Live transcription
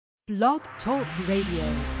Blog Talk Radio.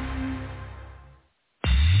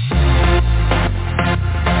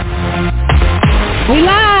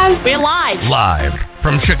 We're live. Live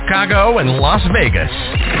from Chicago and Las Vegas.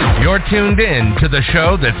 You're tuned in to the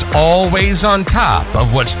show that's always on top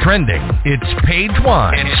of what's trending. It's Page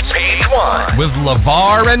One. With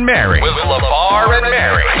Levar and Mary.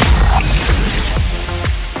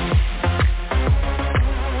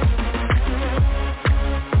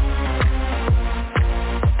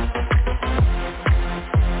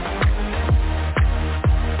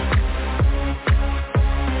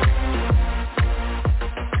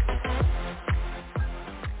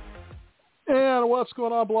 And what's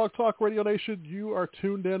going on, Blog Talk Radio Nation? You are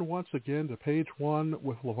tuned in once again to Page One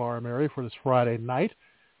with Levar and Mary for this Friday night,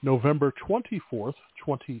 November 24th,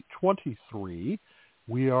 2023.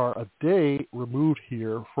 We are a day removed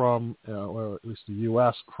here from, or at least the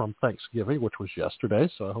U.S., from Thanksgiving, which was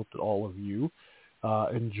yesterday. So I hope that all of you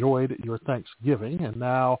enjoyed your Thanksgiving. And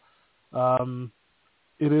now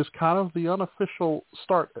it is kind of the unofficial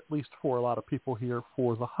start, at least for a lot of people here,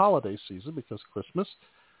 for the holiday season, because Christmas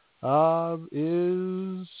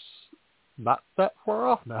is not that far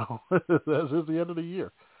off now, as is the end of the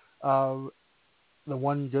year. The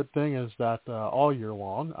one good thing is that all year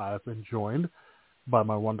long I've been joined by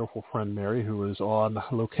my wonderful friend Mary, who is on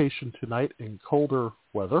location tonight in colder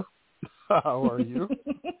weather. How are you?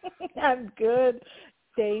 I'm good.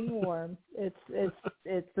 Staying warm. It's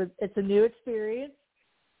a new experience.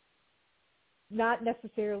 Not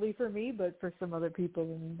necessarily for me, but for some other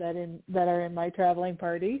people that are in my traveling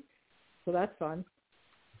party. So that's fun.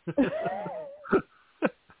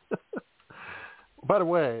 By the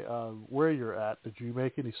way, where you're at, did you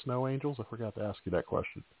make any snow angels? I forgot to ask you that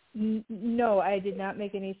question. No, I did not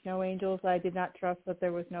make any snow angels. I did not trust that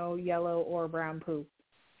there was no yellow or brown poop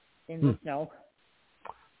in the snow.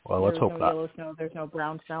 Well, let's hope not. There's no yellow snow. There's no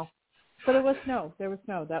brown snow. But it was snow. There was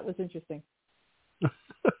snow. That was interesting.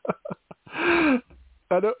 I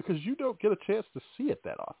know, because you don't get a chance to see it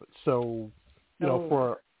that often. So, you know,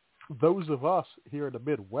 for those of us here in the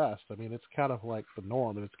Midwest, I mean, it's kind of like the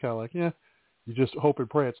norm. And it's kind of like, you just hope and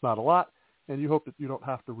pray it's not a lot. And you hope that you don't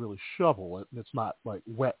have to really shovel it. And it's not like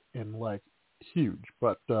wet and like huge.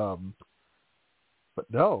 But no,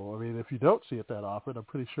 I mean, if you don't see it that often, I'm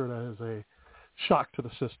pretty sure that is a shock to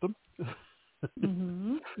the system.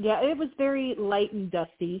 Mm-hmm. Yeah, it was very light and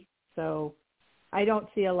dusty. So I don't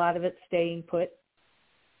see a lot of it staying put.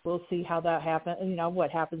 We'll see how that happens. You know, what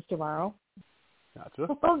happens tomorrow. Gotcha.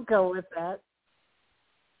 We'll go with that.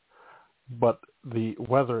 But the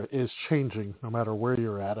weather is changing no matter where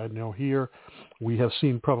you're at. I know here we have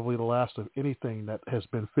seen probably the last of anything that has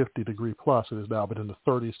been 50 degree plus. It has now been in the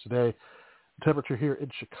 30s today. The temperature here in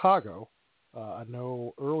Chicago, I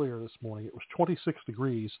know earlier this morning it was 26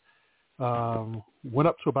 degrees. Went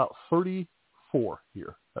up to about 34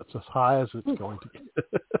 here. That's as high as it's going to get.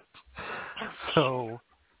 So,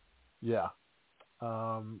 yeah.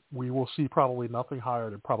 We will see probably nothing higher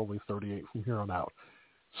than probably 38 from here on out.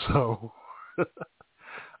 So,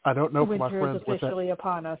 I don't know for my friends winter is officially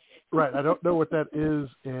upon us. Right. I don't know what that is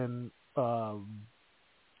in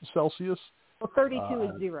Celsius. Well, 32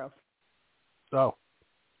 is 0. Oh,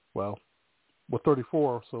 well, with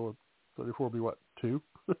 34, so 34 would be what, 2?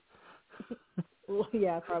 Well,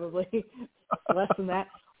 yeah, probably. Less than that.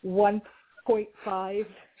 1.5.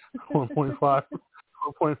 1.5.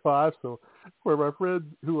 So for my friends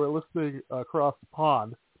who are listening across the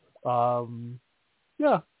pond, it's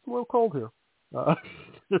a little cold here.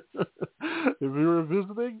 If you're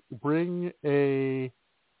visiting, bring a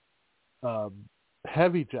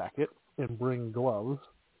heavy jacket and bring gloves.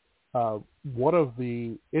 One of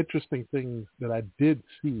the interesting things that I did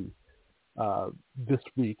see this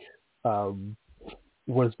week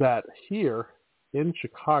was that here in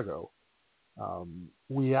Chicago,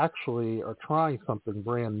 we actually are trying something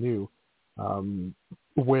brand new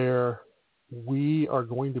where we are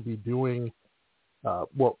going to be doing,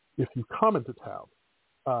 if you come into town,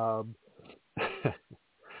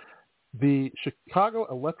 the Chicago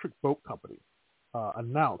Electric Boat Company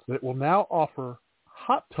announced that it will now offer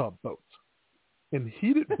hot tub boats and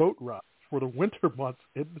heated boat rides for the winter months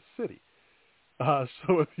in the city.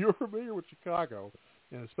 So if you're familiar with Chicago,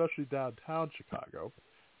 and especially downtown Chicago,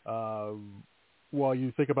 while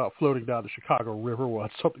you think about floating down the Chicago River, well,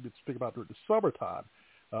 it's something to think about during the summertime.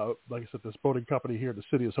 Like I said, this boating company here in the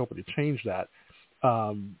city is hoping to change that.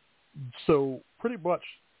 So pretty much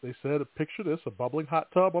they said, picture this, a bubbling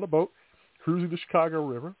hot tub on a boat cruising the Chicago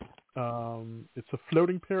River. It's a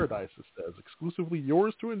floating paradise, it says, exclusively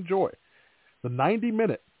yours to enjoy. The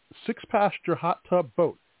 90-minute, 6-passenger hot tub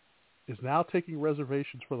boat is now taking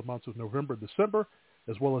reservations for the months of November and December.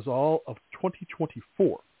 as well as all of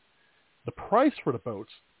 2024. The price for the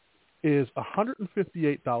boats is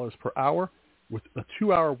 $158 per hour with a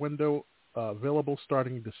 2-hour window available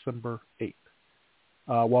starting December 8th.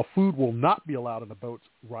 While food will not be allowed in the boats,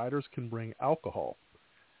 riders can bring alcohol.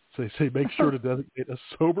 So they say make sure to designate a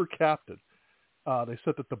sober captain. They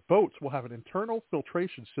said that the boats will have an internal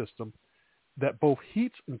filtration system that both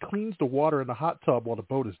heats and cleans the water in the hot tub while the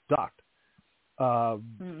boat is docked.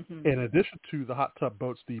 In addition to the hot tub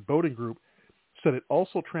boats, the boating group said it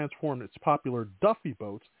also transformed its popular Duffy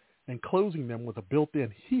boats, enclosing them with a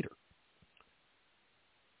built-in heater.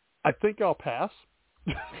 I think I'll pass.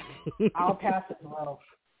 I'll pass as well.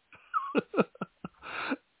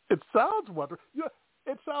 It sounds wonderful. Yeah,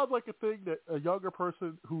 it sounds like a thing that a younger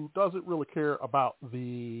person who doesn't really care about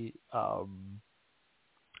the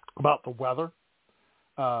weather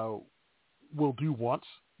will do once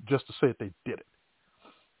just to say that they did it.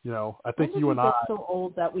 You know, I think you and I are so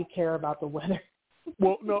old that we care about the weather.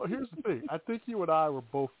 Well, no, here's the thing. I think you and I were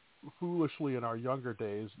both foolishly in our younger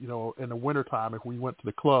days, you know, in the wintertime, if we went to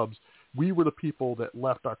the clubs, we were the people that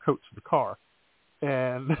left our coats in the car.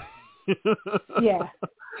 And yeah.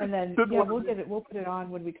 And then we'll put it on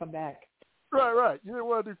when we come back. Right. You didn't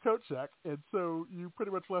want to do coat check, and so you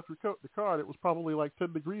pretty much left your coat in the car, and it was probably like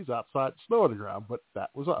 10 degrees outside, and snow on the ground, but that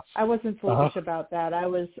was us. I wasn't foolish about that. I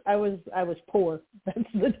was poor. That's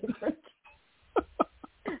the difference.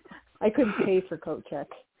 I couldn't pay for coat check.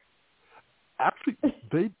 Actually,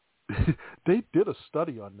 they did a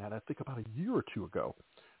study on that, I think about a year or two ago,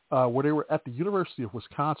 where they were at the University of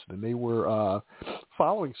Wisconsin, and they were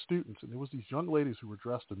following students, and there was these young ladies who were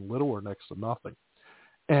dressed in little or next to nothing.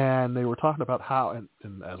 And they were talking about how, and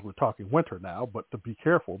as we're talking winter now, but to be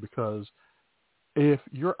careful, because if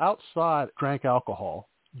you're outside, drank alcohol,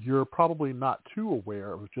 you're probably not too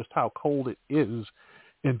aware of just how cold it is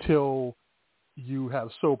until you have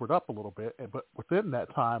sobered up a little bit. But within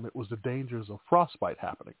that time, it was the dangers of frostbite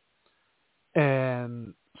happening.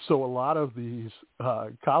 And so a lot of these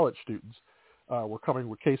college students were coming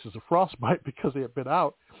with cases of frostbite because they had been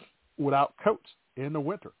out without coats in the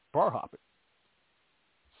winter, bar hopping.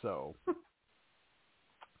 So,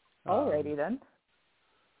 alrighty then.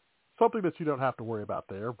 Something that you don't have to worry about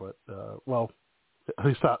there, but well, at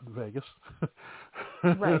least out in Vegas.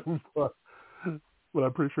 Right. but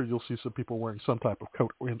I'm pretty sure you'll see some people wearing some type of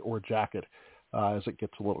coat or jacket as it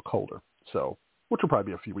gets a little colder. So, which will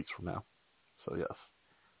probably be a few weeks from now. So yes.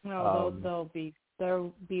 No,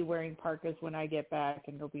 they'll be wearing parkas when I get back,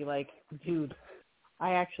 and they'll be like, "Dude,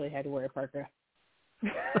 I actually had to wear a parka."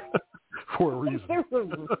 For a reason.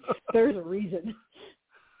 There's a reason.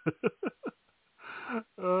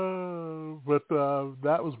 But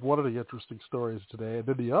that was one of the interesting stories today. And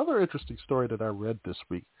then the other interesting story that I read this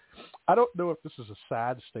week, I don't know if this is a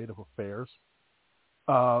sad state of affairs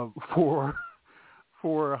for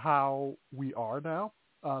how we are now.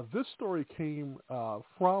 This story came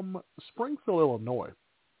from Springfield, Illinois,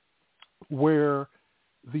 where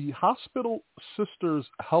the Hospital Sisters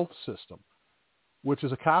Health System, which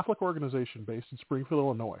is a Catholic organization based in Springfield,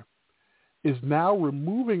 Illinois, is now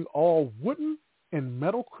removing all wooden and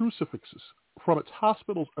metal crucifixes from its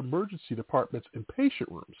hospital's emergency departments and patient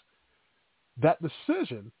rooms. That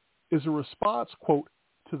decision is a response, quote,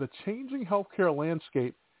 to the changing healthcare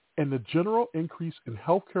landscape and the general increase in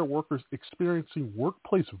healthcare workers experiencing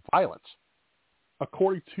workplace violence.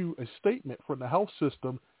 According to a statement from the health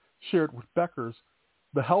system shared with Becker's,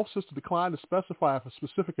 the health system declined to specify if a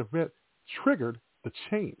specific event triggered the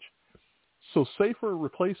change. So safer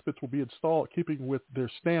replacements will be installed keeping with their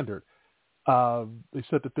standard. They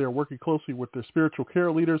said that they're working closely with their spiritual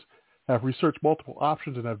care leaders, have researched multiple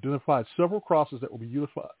options, and have identified several crosses that will be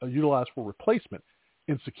utilized for replacement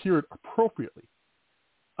and secured appropriately.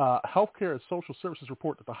 Healthcare and social services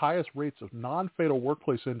report that the highest rates of non-fatal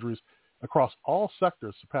workplace injuries across all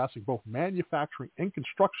sectors, surpassing both manufacturing and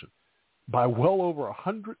construction by well over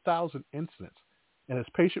 100,000 incidents. And as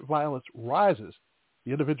patient violence rises,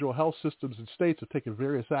 the individual health systems and states have taken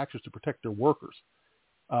various actions to protect their workers.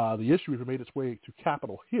 The issue has made its way to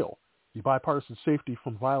Capitol Hill. The Bipartisan Safety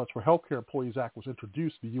from Violence for Healthcare Employees Act was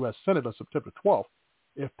introduced to the U.S. Senate on September 12th.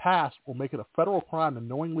 If passed, will make it a federal crime to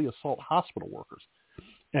knowingly assault hospital workers.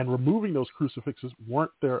 And removing those crucifixes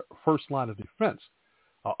weren't their first line of defense.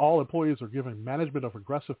 All employees are given management of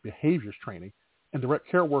aggressive behaviors training, and direct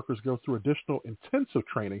care workers go through additional intensive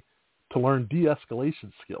training to learn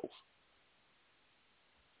de-escalation skills.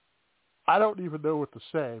 I don't even know what to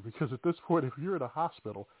say, because at this point, if you're in a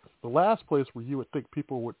hospital, the last place where you would think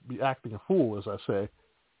people would be acting a fool, as I say,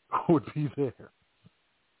 would be there.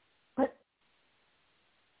 But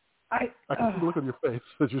I can see the look on your face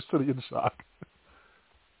as you're sitting in shock.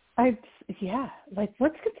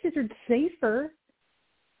 what's considered safer?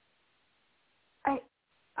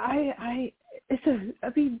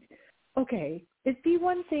 Okay, it'd be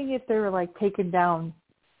one thing if they were like taking down,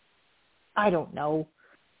 I don't know,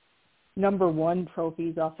 number 1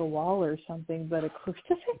 trophies off the wall or something, but a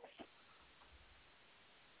crucifix?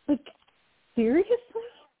 Like, seriously?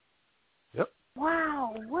 Yep.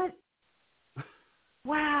 Wow, what?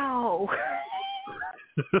 Wow.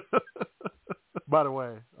 By the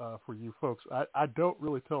way, for you folks, I don't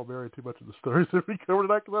really tell Mary too much of the stories that we cover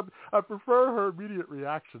tonight because I prefer her immediate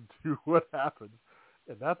reaction to what happened,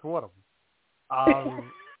 and that's one of them.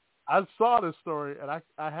 I saw this story, and I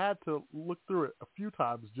had to look through it a few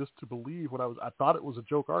times just to believe what I thought it was a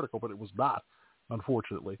joke article, but it was not,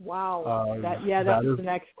 unfortunately. Wow. That was the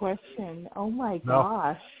next question. Oh, my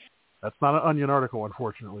gosh. That's not an Onion article,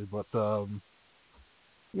 unfortunately, but...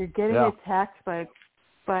 You're getting attacked by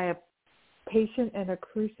a patient and a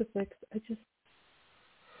crucifix.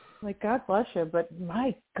 God bless you, but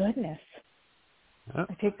my goodness. Yeah.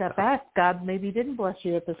 I take that back. God maybe didn't bless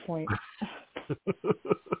you at this point.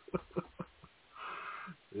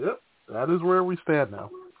 Yep, that is where we stand now.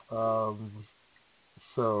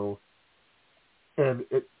 And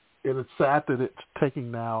it's sad that it's taking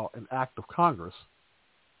now an act of Congress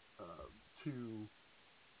to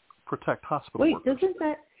protect hospital workers. Doesn't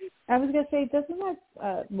that, I was going to say, doesn't that,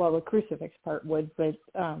 the crucifix part would, but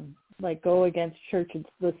go against church and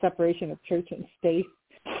the separation of church and state?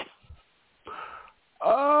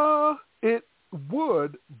 It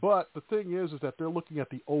would, but the thing is that they're looking at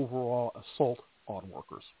the overall assault on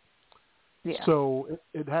workers. Yeah. So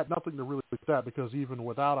it had nothing to really do with that, because even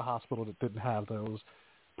without a hospital that didn't have those,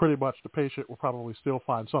 pretty much the patient will probably still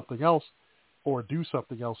find something else or do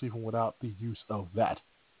something else even without the use of that.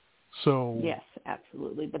 So yes,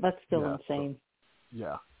 absolutely, but that's still insane.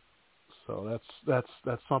 So that's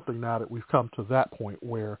something now that we've come to that point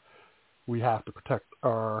where we have to protect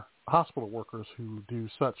our hospital workers who do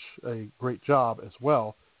such a great job as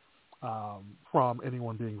well from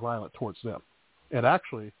anyone being violent towards them. And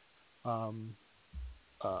actually,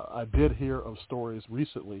 I did hear of stories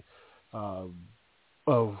recently of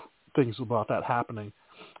things about that happening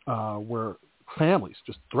where families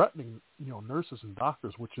just threatening, nurses and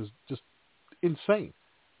doctors, which is just insane.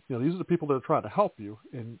 These are the people that are trying to help you,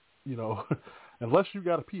 and unless you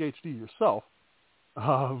got a PhD yourself,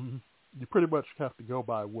 you pretty much have to go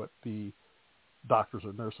by what the doctors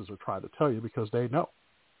or nurses are trying to tell you because they know.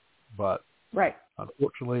 But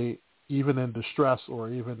unfortunately, even in distress or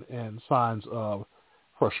even in signs of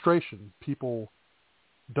frustration, people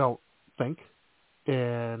don't think,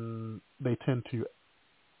 and they tend to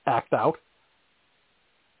act out.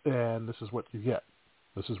 And this is what you get.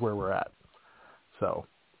 This is where we're at. So,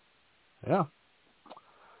 yeah.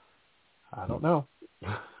 I don't know.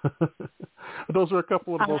 Those are a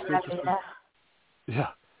couple of the most interesting. Yeah.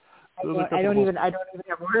 I don't even have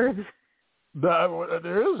words. No,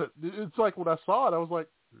 there isn't. It's like when I saw it, I was like,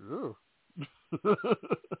 ew.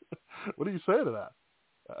 What do you say to that?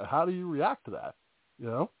 How do you react to that?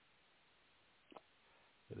 It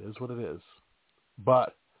is what it is.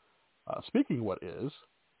 But speaking of what is,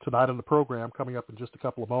 tonight on the program, coming up in just a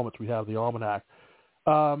couple of moments, we have the Almanac.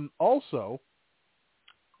 Also,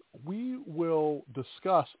 we will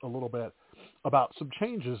discuss a little bit about some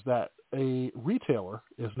changes that a retailer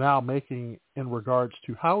is now making in regards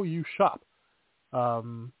to how you shop. A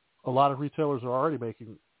lot of retailers are already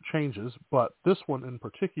making changes, but this one in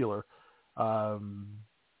particular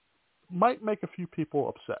might make a few people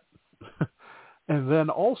upset. And then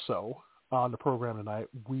also on the program tonight,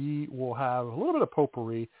 we will have a little bit of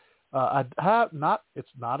potpourri. It's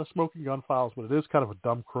not a Smoking Gun Files, but it is kind of a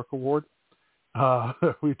Dumb Crook Award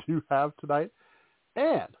we do have tonight.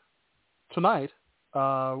 And tonight,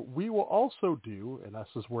 we will also do, and this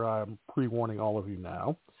is where I'm pre-warning all of you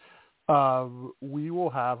now, we will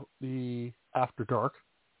have the After Dark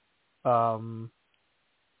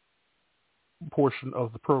portion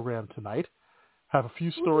of the program tonight. Have a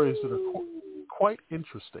few stories that are quite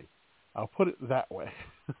interesting. I'll put it that way.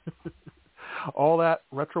 All that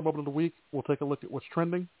retro moment of the week. We'll take a look at what's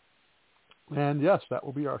trending. And yes, that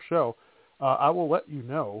will be our show. I will let you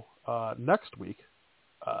know next week.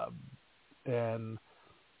 And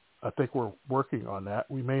I think we're working on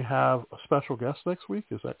that. We may have a special guest next week.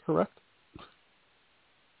 Is that correct?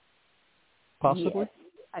 Possibly?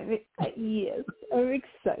 Yes, I'm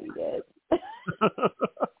excited.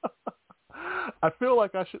 I feel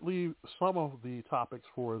like I should leave some of the topics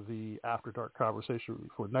for the After Dark conversation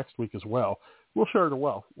for next week as well. We'll share it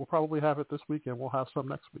well. We'll probably have it this week, and we'll have some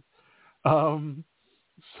next week.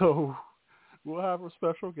 So we'll have a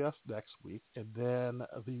special guest next week. And then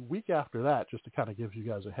the week after that, just to kind of give you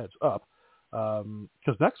guys a heads up,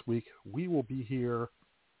 because next week we will be here,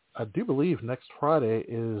 I do believe next Friday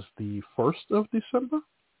is the 1st of December.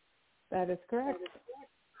 That is correct.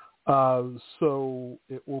 So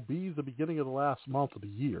it will be the beginning of the last month of the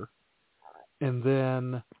year. And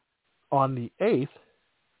then on the 8th,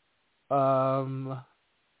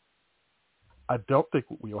 I don't think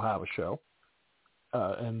we'll have a show.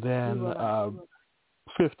 And then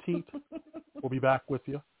 15th, we'll be back with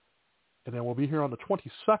you. And then we'll be here on the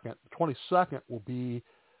 22nd. The 22nd will be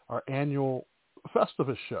our annual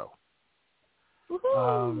Festivus show.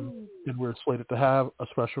 And we're slated to have a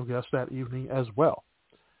special guest that evening as well.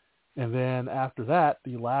 And then after that,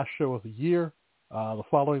 the last show of the year, the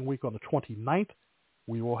following week on the 29th,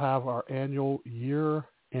 we will have our annual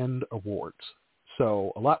year-end awards.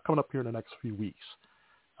 So a lot coming up here in the next few weeks.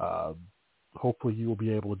 Hopefully you will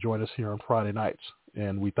be able to join us here on Friday nights.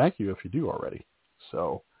 And we thank you if you do already.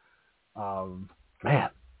 So, man,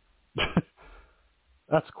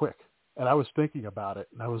 that's quick. And I was thinking about it,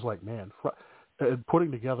 and I was like, man,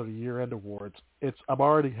 putting together the year-end awards, I'm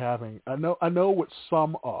already having, I know what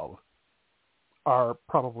some of our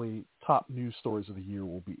probably top news stories of the year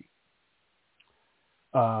will be.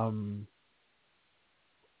 I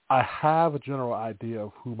have a general idea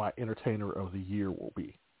of who my entertainer of the year will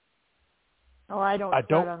be. Oh, I don't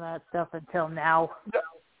start on that stuff until now.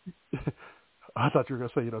 I thought you were going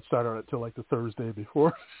to say you don't start on it until like the Thursday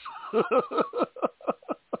before.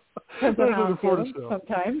 Depends on how I'm feeling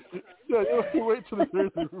sometimes. Yeah, you wait till the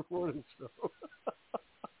Thursday before the show.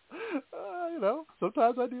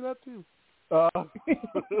 Sometimes I do that too.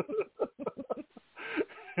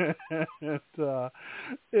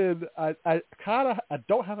 And I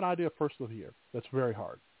don't have an idea of person of the year. That's very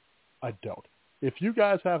hard. I don't. If you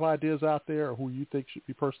guys have ideas out there or who you think should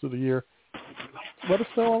be person of the year, let us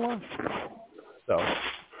know online. So,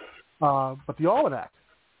 but the Almanac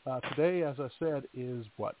today, as I said, is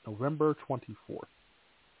November 24th.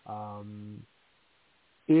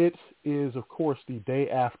 It is, of course, the day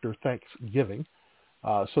after Thanksgiving.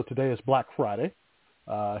 So today is Black Friday.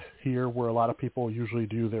 Here where a lot of people usually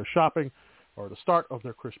do their shopping or the start of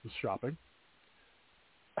their Christmas shopping.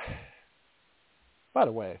 By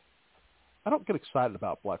the way, I don't get excited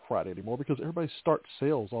about Black Friday anymore because everybody starts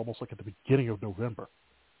sales almost like at the beginning of November.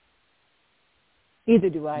 Neither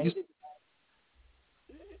do I. It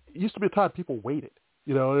used to be a time people waited.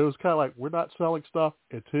 It was kind of like we're not selling stuff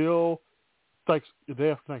until the day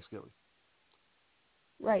after Thanksgiving.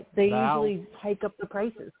 Right. They usually hike up the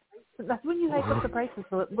prices. That's when you hike up the prices,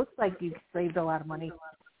 so it looks like you've saved a lot of money.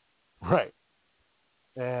 Right.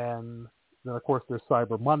 And then, of course, there's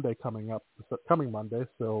Cyber Monday coming up this upcoming Monday,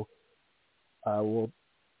 so I will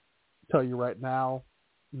tell you right now,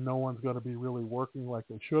 no one's going to be really working like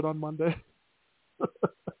they should on Monday.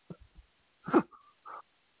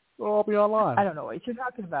 So I'll be online. I don't know what you're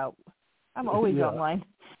talking about. I'm always online.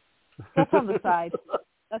 That's on the side.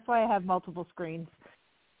 That's why I have multiple screens.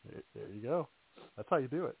 There you go. That's how you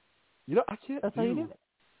do it. I can't. That's how you do it.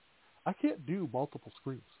 I can't do multiple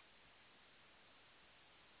screens.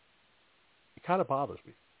 It kind of bothers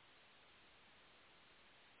me.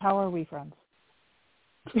 How are we friends?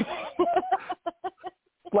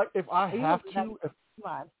 Like if I have to,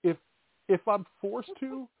 if I'm forced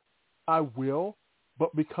to, I will.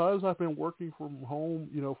 But because I've been working from home,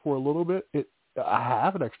 for a little bit, I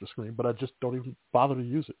have an extra screen, but I just don't even bother to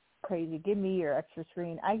use it. Crazy. Give me your extra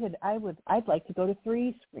screen. I'd like to go to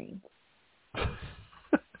 3 screens.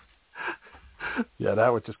 Yeah, that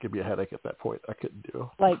would just give me a headache at that point. I couldn't do.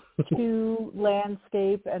 Like 2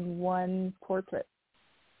 landscape and 1 portrait.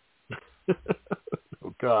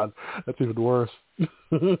 Oh God, that's even worse.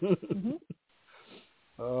 Mm-hmm.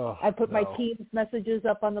 Oh, I put my team's messages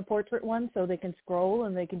up on the portrait one so they can scroll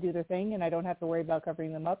and they can do their thing, and I don't have to worry about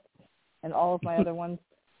covering them up. And all of my other ones,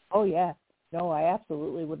 oh yeah, no, I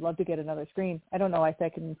absolutely would love to get another screen. I don't know if I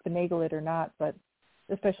can finagle it or not, but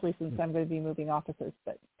especially since I'm going to be moving offices.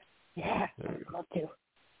 But yeah, I'd love to.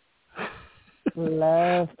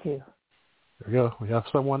 Love to. There you go. We have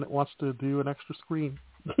someone that wants to do an extra screen.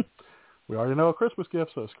 We already know a Christmas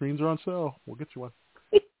gift, so screens are on sale. We'll get you one.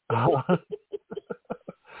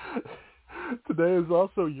 Today is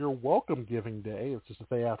also your Welcome Giving Day, which is the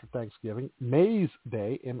day after Thanksgiving. Maize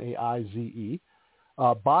Day, M-A-I-Z-E.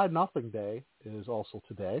 Buy Nothing Day is also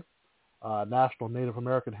today. National Native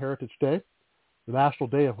American Heritage Day. The National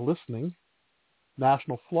Day of Listening.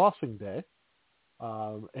 National Flossing Day.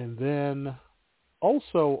 And then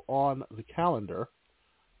also on the calendar,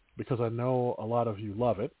 because I know a lot of you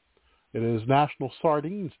love it, it is National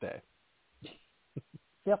Sardines Day.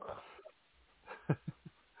 Yep.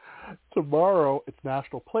 Tomorrow, it's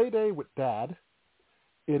National Play Day with Dad.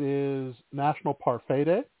 It is National Parfait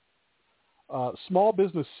Day. Small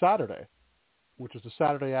Business Saturday, which is the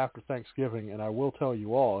Saturday after Thanksgiving. And I will tell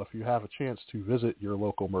you all, if you have a chance to visit your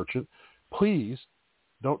local merchant, please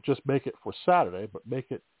don't just make it for Saturday, but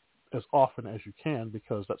make it as often as you can,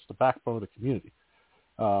 because that's the backbone of the community.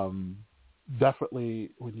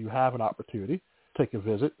 Definitely, when you have an opportunity, take a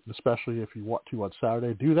visit, especially if you want to on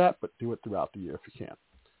Saturday. Do that, but do it throughout the year if you can.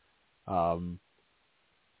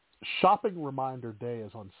 Shopping Reminder Day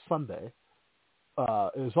is on Sunday.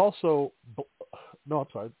 It is also,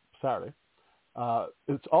 Saturday.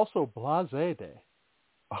 It's also Blasé Day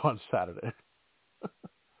on Saturday.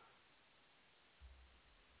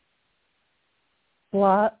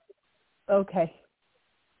 Okay. Okay.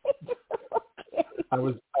 I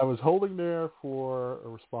was holding there for a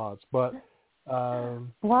response, but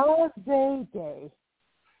Blasé Day.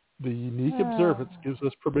 The unique observance gives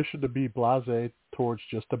us permission to be blasé towards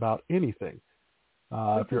just about anything.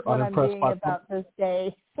 If you're unimpressed by about this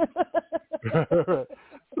day. So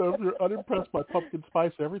if you're unimpressed by pumpkin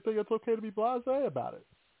spice everything, it's okay to be blasé about it.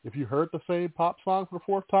 If you heard the same pop song for the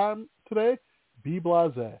fourth time today, be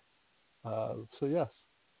blasé. So yes,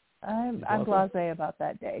 I'm blasé about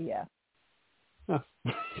that day. Yeah.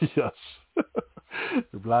 Yes.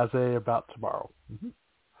 You're blasé about tomorrow. Mm-hmm.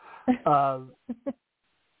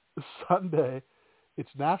 Sunday, it's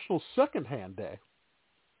National Secondhand Day.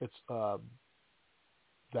 It's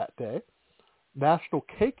that day. National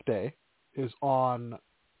Cake Day is on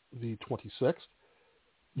the 26th.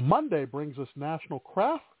 Monday brings us National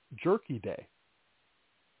Craft Jerky Day.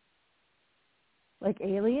 Like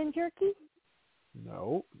alien jerky?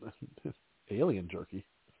 No, alien jerky.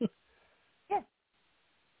 Yeah.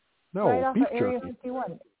 No, right off beef of Area jerky.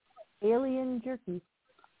 51. Alien jerky.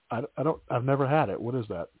 I've never had it. What is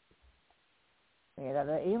that? Made out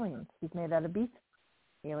of aliens. He's made out of beef.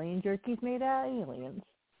 Alien jerky's made out of aliens.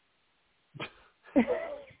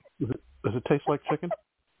 Does it taste like chicken?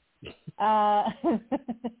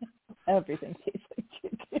 Everything tastes like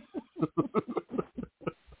chicken.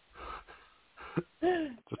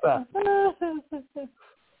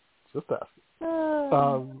 Just ask.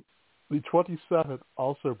 The 27th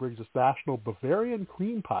also brings us National Bavarian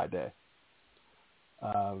Cream Pie Day.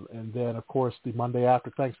 And then, of course, the Monday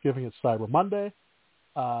after Thanksgiving, it's Cyber Monday.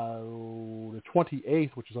 The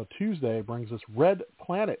 28th, which is on Tuesday, brings us Red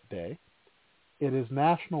Planet Day. It is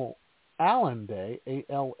National Alan Day,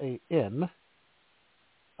 A-L-A-N.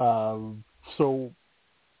 So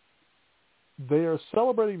they are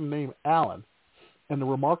celebrating the name Alan and the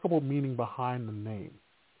remarkable meaning behind the name.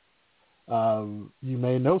 You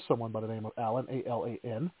may know someone by the name of Alan,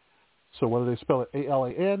 A-L-A-N. So whether they spell it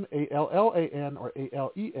A-L-A-N, A-L-L-A-N, or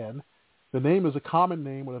A-L-E-N, the name is a common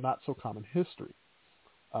name with a not-so-common history.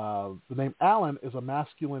 The name Alan is a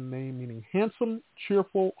masculine name meaning handsome,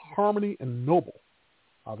 cheerful, harmony, and noble.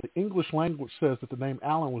 The English language says that the name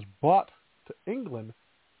Alan was brought to England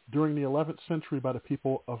during the 11th century by the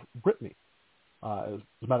people of Brittany. As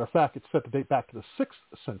a matter of fact, it's said to date back to the 6th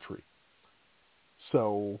century.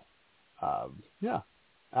 So,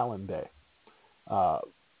 Alan Day.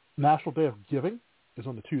 National Day of Giving is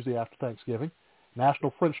on the Tuesday after Thanksgiving.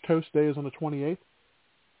 National French Toast Day is on the 28th.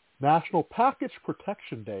 National Package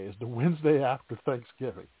Protection Day is the Wednesday after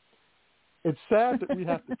Thanksgiving. It's sad that we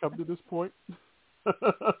have to come to this point,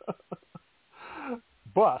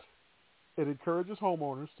 but it encourages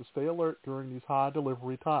homeowners to stay alert during these high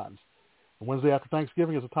delivery times. And Wednesday after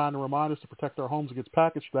Thanksgiving is a time to remind us to protect our homes against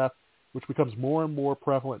package theft, which becomes more and more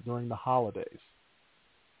prevalent during the holidays.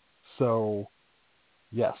 So,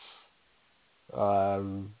 yes,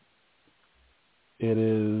 it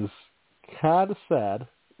is kind of sad.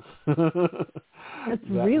 It's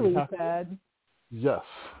really sad. Yes.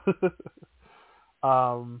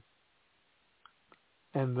 And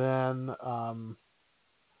then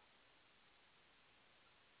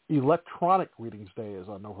Electronic Readings Day is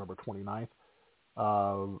on November 29th.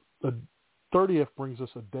 The 30th brings us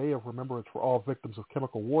a day of remembrance for all victims of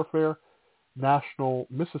chemical warfare. National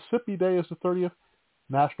Mississippi Day is the 30th.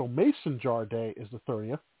 National Mason Jar Day is the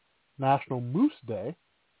 30th. National Moose Day.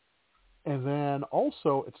 And then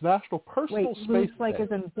also it's National Personal Space moose Day. Like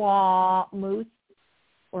as in wah, moose?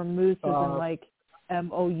 Or moose as in like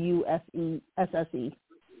M-O-U-S-E-S-S-E?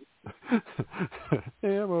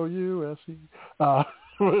 M-O-U-S-E.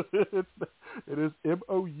 It is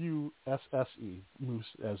M-O-U-S-S-E, moose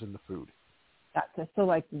as in the food. Gotcha. So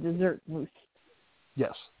like the dessert moose.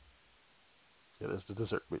 Yes. It is the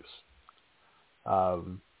dessert mousse.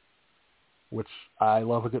 Which I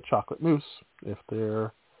love a good chocolate mousse, if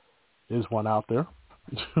there is one out there.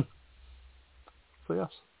 So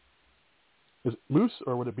yes. Is it Moose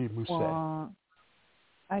or would it be Moose?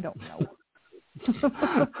 I don't know.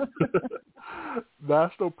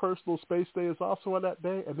 National Personal Space Day is also on that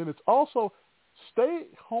day. And then it's also Stay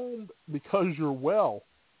Home Because You're Well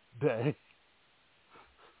Day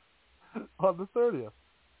on the 30th.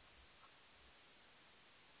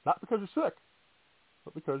 Not because you're sick,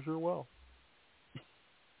 but because you're well.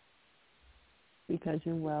 Because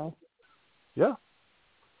you're well. Yeah.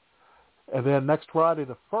 And then next Friday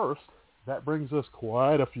the 1st, that brings us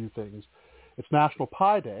quite a few things. It's National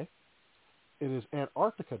Pie Day. It is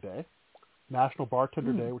Antarctica Day. National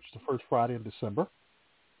Bartender Day, which is the first Friday in December.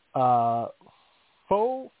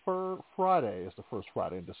 Faux Fur Friday is the first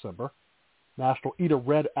Friday in December. National Eat a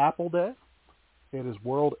Red Apple Day. It is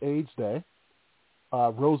World AIDS Day.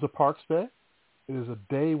 Rosa Parks Day. It is a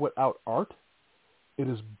day without art. It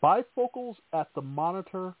is Bifocals at the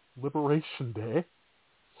Monitor Liberation Day.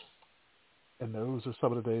 And those are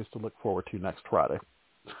some of the days to look forward to next Friday.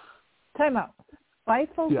 Time out.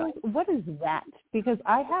 Bifocals? Yeah. What is that? Because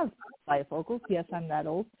I have bifocals. Yes, I'm that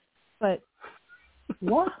old. But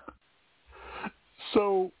what?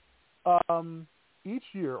 So each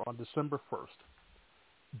year on December 1st,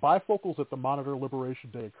 Bifocals at the Monitor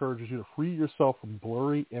Liberation Day encourages you to free yourself from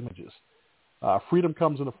blurry images. Freedom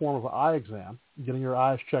comes in the form of an eye exam. Getting your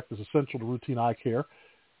eyes checked is essential to routine eye care.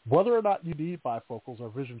 Whether or not you need bifocals, our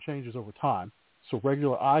vision changes over time, so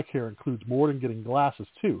regular eye care includes more than getting glasses,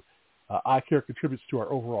 too. Eye care contributes to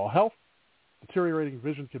our overall health. Deteriorating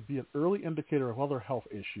vision can be an early indicator of other health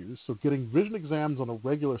issues, so getting vision exams on a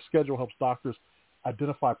regular schedule helps doctors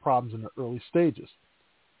identify problems in the early stages.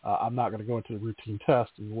 I'm not going to go into the routine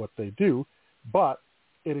test and what they do, but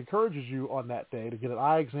it encourages you on that day to get an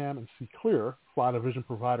eye exam and see clearer. Find a vision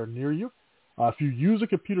provider near you. If you use a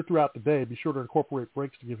computer throughout the day, be sure to incorporate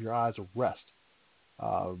breaks to give your eyes a rest.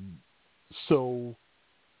 So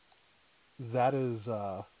that is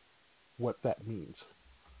what that means.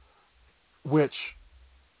 Which,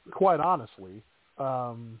 quite honestly,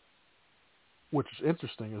 which is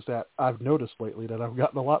interesting, is that I've noticed lately that I've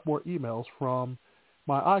gotten a lot more emails from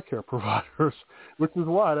my eye care providers, which is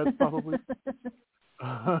why that's probably,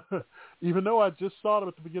 even though I just saw them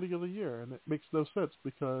at the beginning of the year, and it makes no sense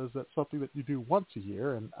because that's something that you do once a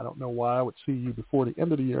year, and I don't know why I would see you before the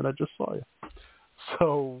end of the year, and I just saw you.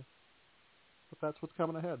 So, but that's what's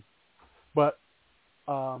coming ahead. But,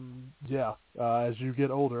 as you get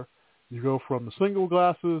older, you go from the single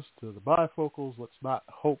glasses to the bifocals. Let's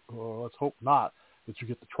hope not that you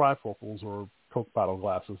get the trifocals or Coke bottle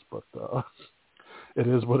glasses, but it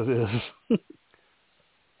is what it is.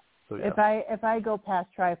 So, yeah. If I go past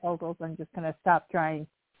trifocals, I'm just going to stop trying.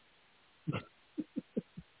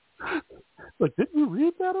 Like, didn't you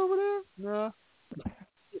read that over there? Nah.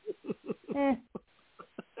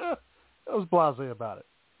 I was blasé about it.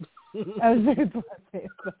 I was very blasé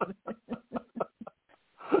about it.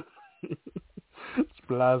 It's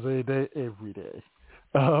blasé day every day.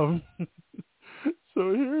 So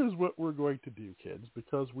here's what we're going to do, kids,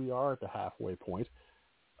 because we are at the halfway point.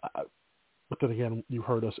 But then again, you've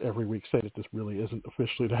heard us every week say that this really isn't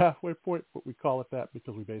officially the halfway point, but we call it that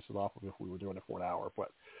because we base it off of if we were doing it for an hour.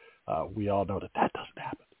 But we all know that doesn't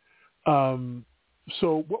happen.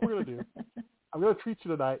 So what we're going to do, I'm going to treat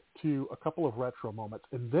you tonight to a couple of retro moments.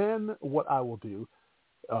 And then what I will do,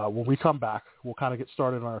 when we come back, we'll kind of get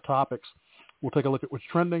started on our topics. We'll take a look at what's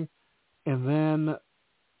trending. And then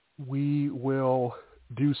we will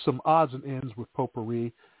do some odds and ends with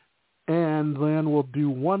potpourri. And then we'll do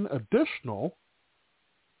one additional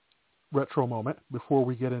retro moment before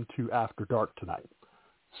we get into After Dark tonight.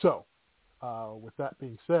 So, with that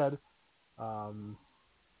being said,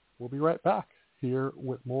 we'll be right back here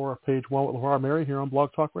with more of Page 1 with Levar and Mary here on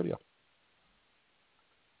Blog Talk Radio.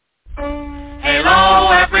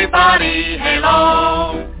 Halo, everybody,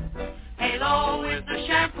 halo. Halo is the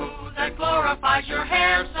shampoo that glorifies your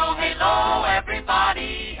hair. So halo,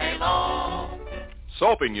 everybody, halo.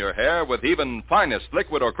 Soaping your hair with even finest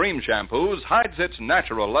liquid or cream shampoos hides its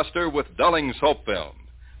natural luster with dulling soap film.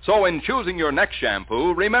 So in choosing your next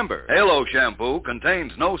shampoo, remember, Halo shampoo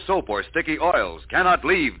contains no soap or sticky oils, cannot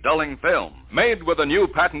leave dulling film. made with a new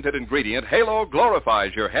patented ingredient, Halo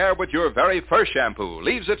glorifies your hair with your very first shampoo,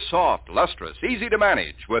 leaves it soft, lustrous, easy to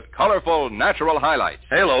manage, with colorful, natural highlights.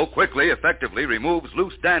 Halo quickly, effectively removes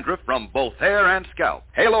loose dandruff from both hair and scalp.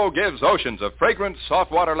 Halo gives oceans of fragrant,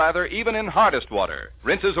 soft water lather even in hardest water.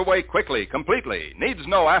 Rinses away quickly, completely, needs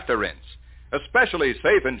no after rinse. Especially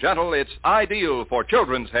safe and gentle, it's ideal for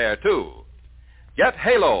children's hair, too. Get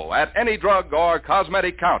Halo at any drug or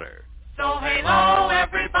cosmetic counter. So Halo,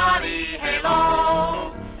 everybody,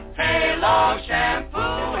 Halo. Halo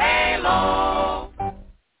shampoo, Halo.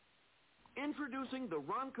 Introducing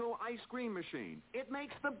the Ronco Ice Cream Machine. It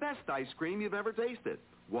makes the best ice cream you've ever tasted.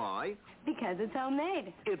 Why? Because it's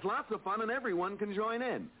homemade. It's lots of fun and everyone can join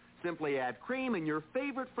in. Simply add cream and your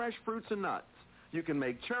favorite fresh fruits and nuts. You can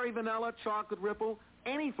make cherry vanilla, chocolate ripple,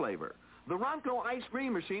 any flavor. The Ronco Ice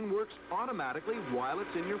Cream Machine works automatically while it's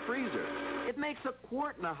in your freezer. It makes 1.5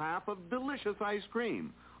 quarts of delicious ice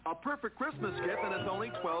cream. A perfect Christmas gift, and it's only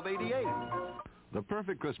 $12.88. The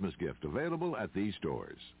perfect Christmas gift available at these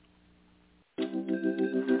stores.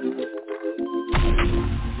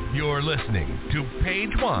 You're listening to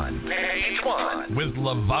Page One. Page One with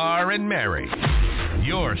Levar and Mary.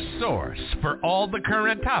 Your source for all the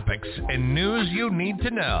current topics and news you need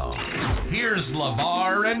to know. Here's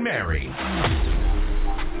Levar and Mary.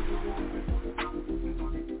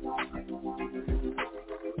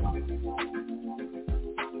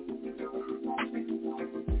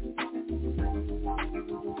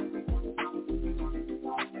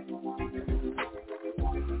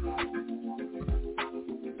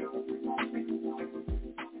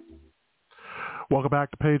 Welcome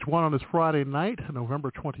back to Page One on this Friday night,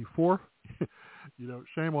 November 24th.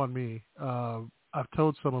 Shame on me. I've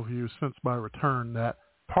told some of you since my return that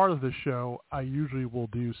part of this show I usually will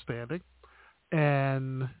do standing.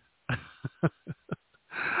 And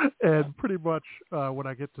and pretty much when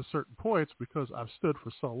I get to certain points, because I've stood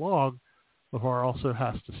for so long, Levar also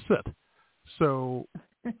has to sit. So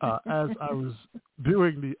as I was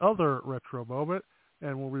doing the other retro moment,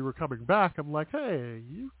 and when we were coming back, I'm like, hey,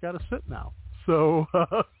 you've got to sit now. So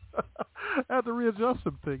I had to readjust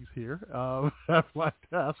some things here at my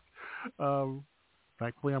desk.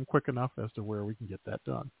 Thankfully, I'm quick enough as to where we can get that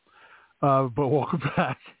done. But welcome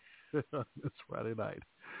back. It's Friday night.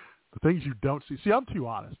 The things you don't see. See, I'm too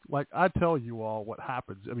honest. Like, I tell you all what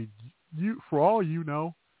happens. I mean, for all you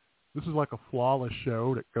know, this is like a flawless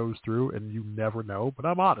show that goes through, and you never know. But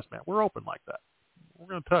I'm honest, man. We're open like that. We're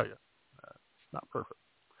going to tell you. It's not perfect.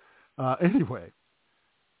 Anyway,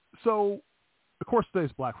 so... Of course, today's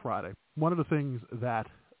Black Friday. One of the things that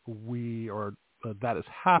that is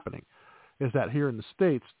happening is that here in the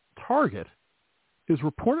States, Target is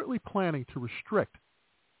reportedly planning to restrict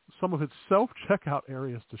some of its self-checkout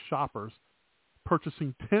areas to shoppers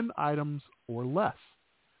purchasing 10 items or less.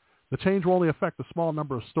 The change will only affect a small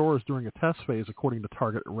number of stores during a test phase, according to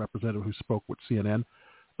Target, a representative who spoke with CNN.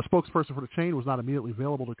 A spokesperson for the chain was not immediately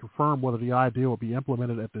available to confirm whether the idea will be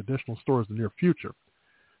implemented at the additional stores in the near future.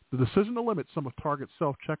 The decision to limit some of Target's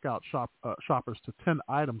self-checkout shoppers to 10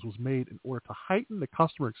 items was made in order to heighten the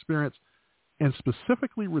customer experience and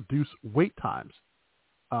specifically reduce wait times.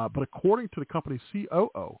 But according to the company's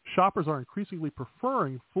COO, shoppers are increasingly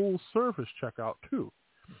preferring full-service checkout too.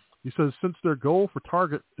 He says, since their goal for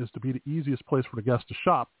Target is to be the easiest place for the guests to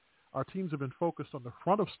shop, our teams have been focused on the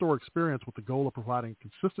front-of-store experience with the goal of providing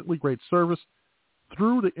consistently great service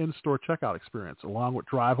through the in-store checkout experience, along with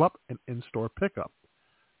drive-up and in-store pickup.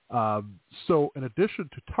 So in addition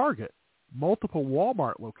to Target, multiple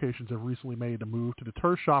Walmart locations have recently made a move to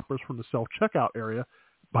deter shoppers from the self-checkout area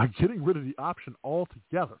by getting rid of the option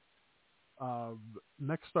altogether.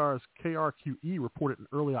 Nextstar's KRQE reported in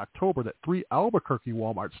early October that 3 Albuquerque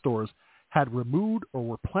Walmart stores had removed or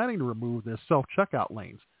were planning to remove their self-checkout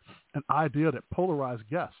lanes, an idea that polarized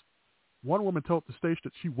guests. One woman told the station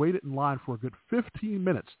that she waited in line for a good 15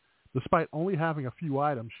 minutes despite only having a few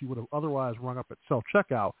items she would have otherwise rung up at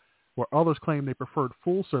self-checkout, where others claimed they preferred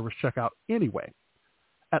full-service checkout anyway.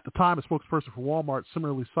 At the time, a spokesperson for Walmart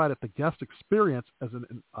similarly cited the guest experience as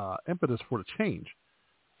an impetus for the change.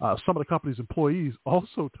 Some of the company's employees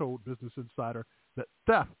also told Business Insider that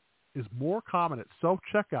theft is more common at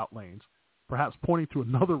self-checkout lanes, perhaps pointing to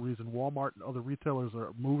another reason Walmart and other retailers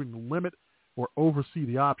are moving to limit or oversee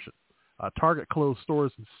the option. Target closed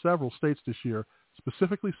stores in several states this year,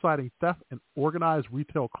 specifically citing theft and organized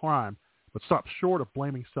retail crime, but stopped short of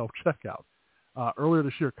blaming self-checkout. Earlier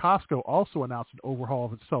this year, Costco also announced an overhaul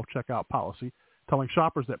of its self-checkout policy, telling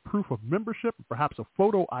shoppers that proof of membership and perhaps a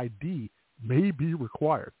photo ID may be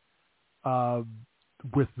required.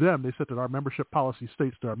 With them, they said that our membership policy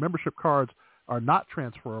states that our membership cards are not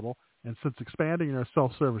transferable, and since expanding their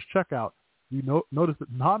self-service checkout, we noticed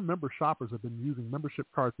that non-member shoppers have been using membership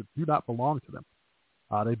cards that do not belong to them.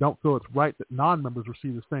 They don't feel it's right that non-members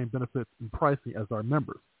receive the same benefits and pricing as our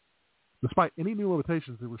members. Despite any new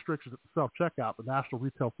limitations and restrictions at the self-checkout, the National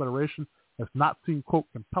Retail Federation has not seen, quote,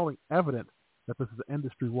 compelling evidence that this is an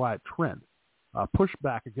industry-wide trend.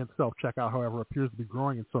 Pushback against self-checkout, however, appears to be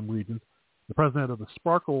growing in some regions. The president of the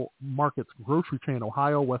Sparkle Markets grocery chain,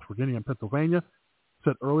 Ohio, West Virginia, and Pennsylvania,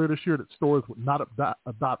 said earlier this year that stores would not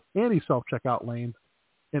adopt any self-checkout lanes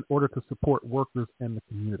in order to support workers in the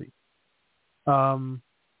community.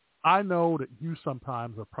 I know that you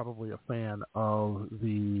sometimes are probably a fan of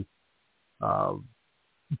the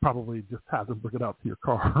probably just have them bring it out to your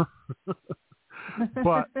car.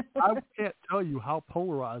 But I can't tell you how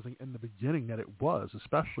polarizing in the beginning that it was,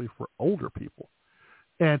 especially for older people.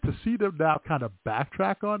 And to see them now kind of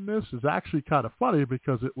backtrack on this is actually kind of funny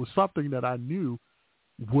because it was something that I knew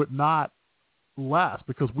would not last,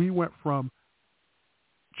 because we went from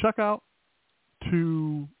checkout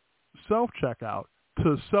to self-checkout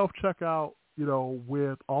to self-checkout,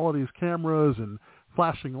 with all of these cameras and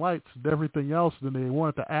flashing lights and everything else. And then they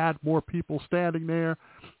wanted to add more people standing there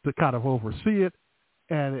to kind of oversee it.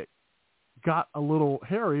 And it got a little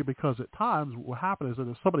hairy because at times what happened is that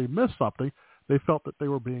if somebody missed something, they felt that they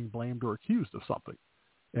were being blamed or accused of something.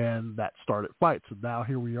 And that started fights. And now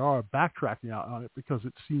here we are backtracking out on it because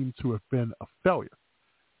it seemed to have been a failure.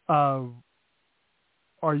 Are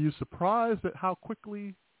you surprised at how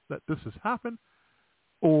quickly that this has happened?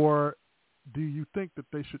 Or do you think that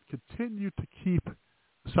they should continue to keep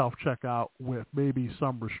self-checkout with maybe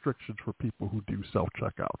some restrictions for people who do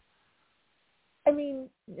self-checkout? I mean,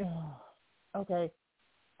 okay.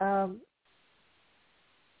 I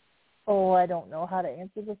don't know how to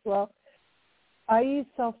answer this well. I use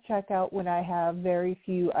self-checkout when I have very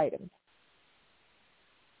few items.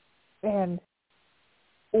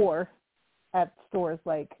 Or at stores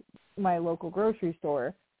like my local grocery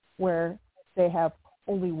store where they have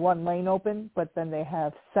only one lane open, but then they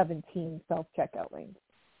have 17 self-checkout lanes.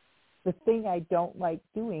 The thing I don't like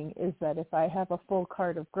doing is that if I have a full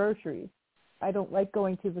cart of groceries, I don't like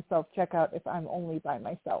going to the self-checkout if I'm only by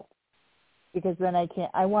myself, because then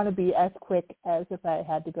I want to be as quick as if I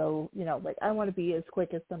had to go, I want to be as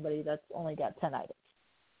quick as somebody that's only got 10 items.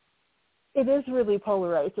 It is really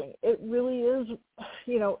polarizing. It really is,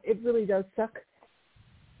 it really does suck.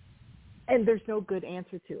 And there's no good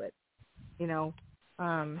answer to it,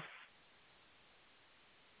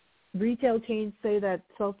 Retail chains say that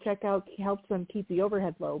self-checkout helps them keep the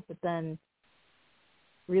overhead low, but then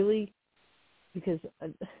really, because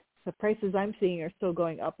the prices I'm seeing are still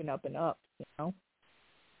going up and up and up,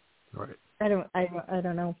 Right. I don't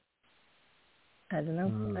know. I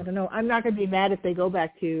don't know. I'm not going to be mad if they go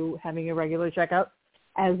back to having a regular checkout,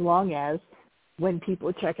 as long as when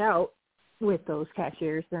people check out with those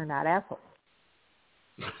cashiers, they're not assholes.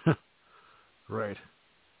 Right.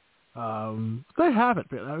 They haven't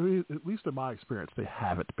been. I mean, at least in my experience, they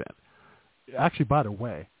haven't been. Actually, by the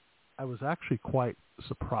way, I was actually quite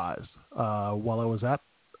surprised while I was at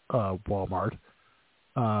Walmart.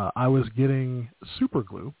 I was getting super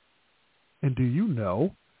glue, and do you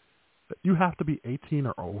know that you have to be 18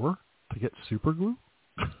 or over to get super glue?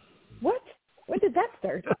 What? When did that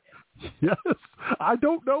start? Yes, I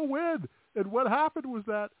don't know when. And what happened was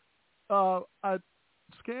that I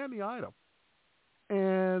scanned the item,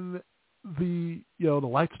 and the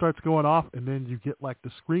light starts going off, and then you get like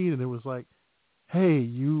the screen, and it was like, hey,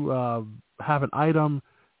 you have an item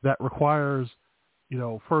that requires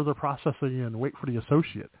further processing and wait for the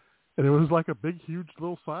associate. And it was like a big, huge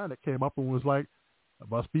little sign that came up and was like, it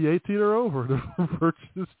must be 18 or over to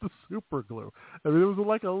purchase the super glue. I mean, it was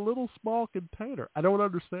like a little small container. I don't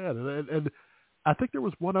understand. And I think there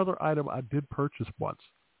was one other item I did purchase once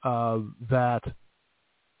that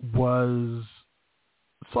was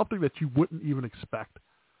something that you wouldn't even expect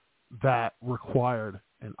that required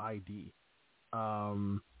an ID.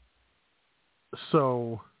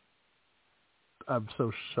 So I'm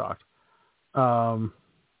so shocked.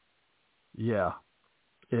 Yeah,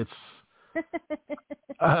 it's.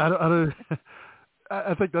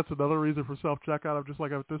 I think that's another reason for self-checkout. I'm just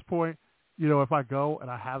like, at this point, if I go and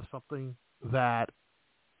I have something that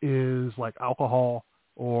is like alcohol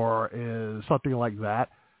or is something like that,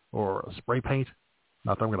 or a spray paint,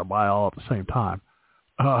 not that I'm going to buy all at the same time.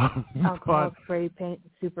 Alcohol, spray paint,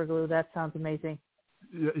 super glue, that sounds amazing.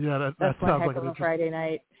 Yeah, that that's sounds like a Friday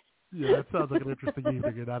night. Yeah, that sounds like an interesting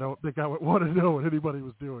evening, and I don't think I would want to know what anybody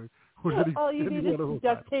was doing. All you need is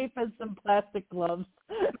duct tape and some plastic gloves.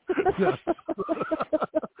 Yes.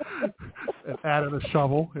 And added a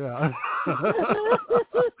shovel, yeah.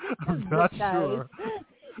 I'm not sure.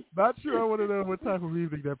 Not sure I want to know what type of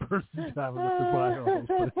evening that person's having with their buy all those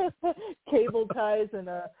things. Cable ties and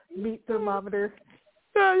a meat thermometer.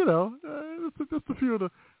 Yeah, just a few of the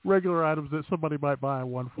regular items that somebody might buy in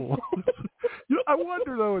one full. I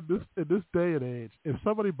wonder though, in this day and age, if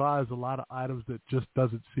somebody buys a lot of items that just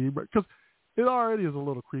doesn't seem, because it already is a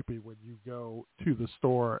little creepy when you go to the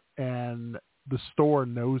store and the store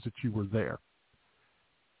knows that you were there.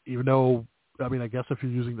 Even though, I mean, I guess if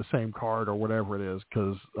you're using the same card or whatever it is,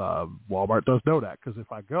 because Walmart does know that. Because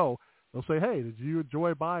if I go, they'll say, "Hey, did you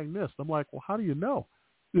enjoy buying this?" I'm like, "Well, how do you know?"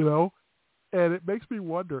 you know, and it makes me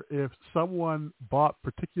wonder if someone bought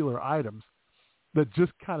particular items that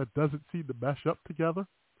just kind of doesn't seem to mesh up together.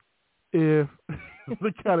 If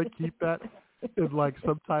they kind of keep that in like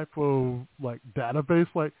some type of like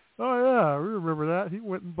database, like, oh yeah, we remember that. He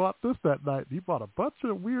went and bought this that night. He bought a bunch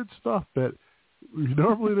of weird stuff that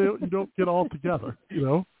normally you don't get all together, you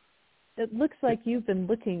know? It looks like you've been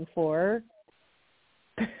looking for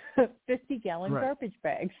 50-gallon garbage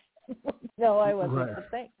bags. No, I wasn't. Right. But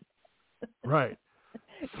thanks. Right.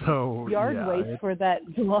 So yard waste for that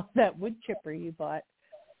wood chipper you bought.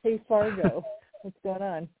 Hey, Fargo, what's going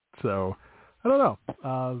on? So I don't know.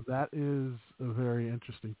 That is a very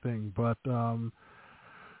interesting thing, but we're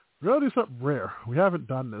going to do something rare. We haven't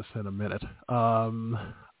done this in a minute.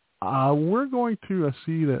 We're going to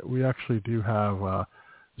see that we actually do have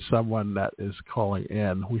someone that is calling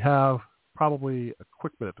in. We have probably a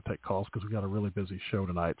quick minute to take calls because we got a really busy show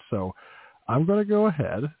tonight. So I'm going to go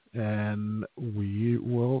ahead and we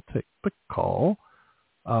will take the call.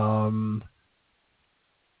 Caller,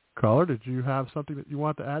 did you have something that you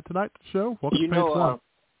want to add tonight to the show? Welcome to page one.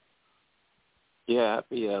 Yeah,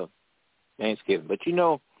 happy Thanksgiving. But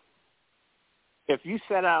if you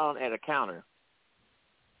sat down at a counter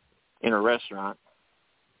in a restaurant,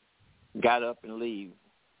 got up and leave,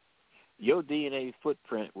 your DNA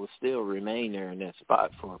footprint will still remain there in that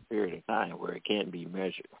spot for a period of time where it can't be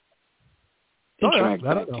measured. And tracked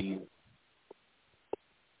back to you.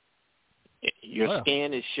 Your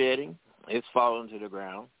skin is shedding. It's falling to the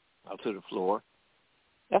ground, or to the floor.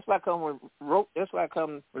 That's why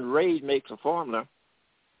when Raid makes a formula,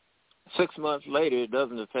 6 months later it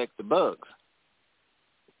doesn't affect the bugs.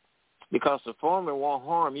 Because the formula won't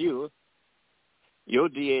harm you. Your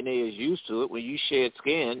DNA is used to it. When you shed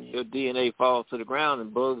skin, your DNA falls to the ground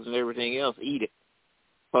and bugs and everything else eat it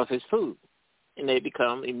because it's food. And they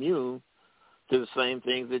become immune to the same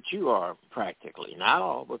things that you are practically. Not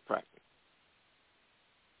all, but practically.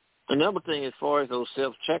 Another thing as far as those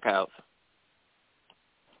self-checkouts,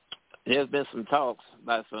 there's been some talks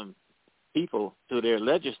by some people to their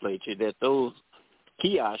legislature that those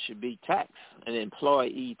kiosks should be taxed, an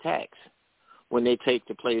employee tax, when they take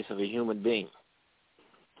the place of a human being.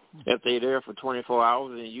 If they're there for 24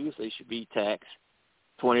 hours in use, they should be taxed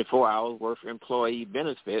 24 hours worth of employee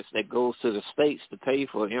benefits that goes to the states to pay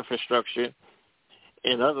for infrastructure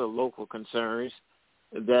and other local concerns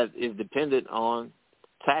that is dependent on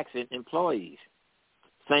taxing employees.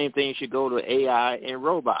 Same thing should go to AI and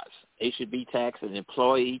robots. They should be taxed an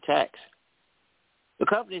employee tax. The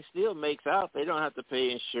company still makes out they don't have to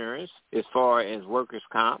pay insurance as far as workers'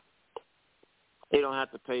 comp. They don't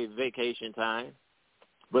have to pay vacation time.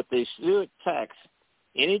 But they still tax.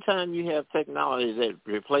 Anytime you have technology that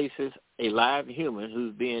replaces a live human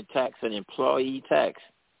who's being taxed an employee tax,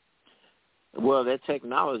 well, that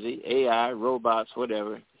technology, AI, robots,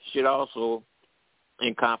 whatever, should also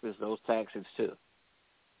encompass those taxes too.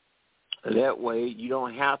 That way you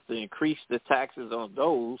don't have to increase the taxes on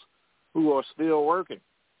those who are still working,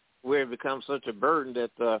 where it becomes such a burden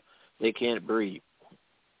that they can't breathe.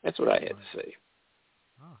 That's what I had to say.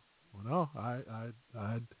 Well, no,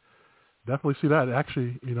 I definitely see that.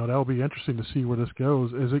 Actually, that'll be interesting to see where this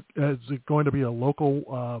goes. Is it going to be a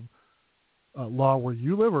local law where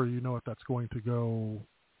you live, or if that's going to go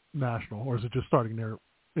national, or is it just starting there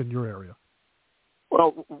in your area?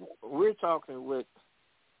 Well, we're talking with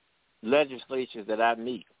legislatures that I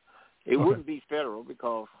meet. It wouldn't be federal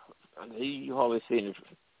because you always see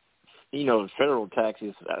the federal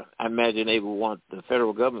taxes. I imagine they would want the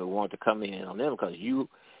federal government would want to come in on them because you,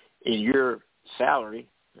 in your salary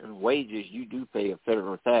and wages, you do pay a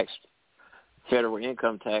federal tax, federal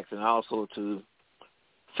income tax, and also to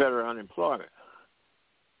federal unemployment.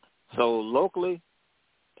 So locally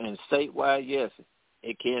and statewide, yes,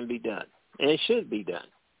 it can be done. And it should be done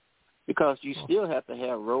because you still have to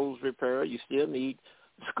have roads repaired. You still need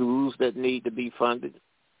schools that need to be funded.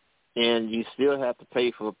 And you still have to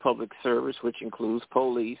pay for public service, which includes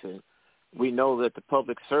police. And we know that the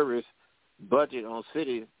public service budget on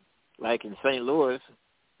cities, like in St. Louis,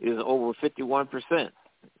 is over 51%.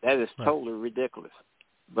 That is totally ridiculous.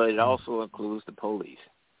 But it also includes the police.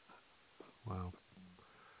 Wow.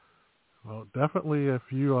 Well, definitely if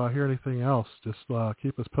you hear anything else, just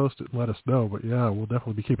keep us posted and let us know. But, yeah, we'll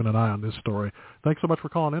definitely be keeping an eye on this story. Thanks so much for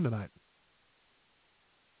calling in tonight.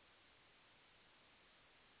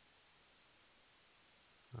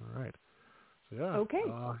 All right. So, yeah. Okay.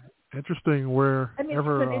 Interesting wherever. I mean, it's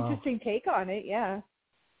an interesting take on it, yeah.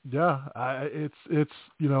 Yeah, it's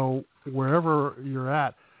wherever you're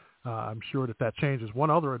at, I'm sure that changes.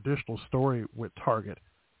 One other additional story with Target,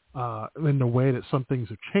 in the way that some things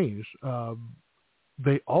have changed.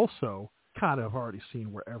 they also kind of already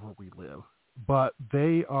seen wherever we live, but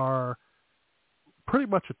they are pretty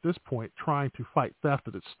much at this point trying to fight theft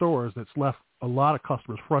at its stores. That's left a lot of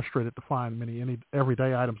customers frustrated to find many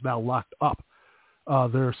everyday items now locked up.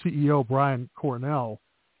 Their CEO, Brian Cornell,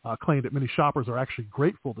 claimed that many shoppers are actually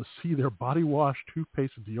grateful to see their body wash,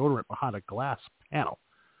 toothpaste, and deodorant behind a glass panel.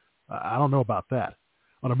 I don't know about that.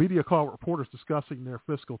 On a media call with reporters discussing their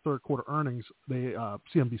fiscal third quarter earnings,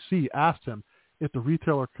 CNBC asked him if the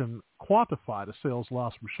retailer can quantify the sales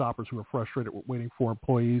loss from shoppers who are frustrated with waiting for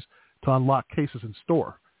employees to unlock cases in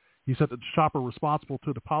store. He said that the shopper responsible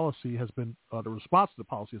to the policy has been the response to the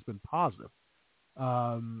policy has been positive.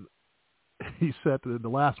 He said that in the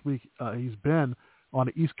last week he's been on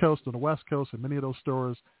the East Coast and the West Coast in many of those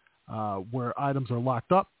stores where items are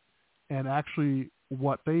locked up, and actually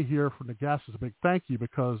what they hear from the guests is a big thank you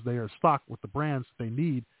because they are stocked with the brands that they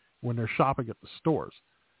need when they're shopping at the stores.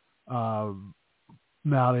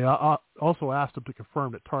 Now, they also asked him to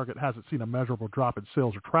confirm that Target hasn't seen a measurable drop in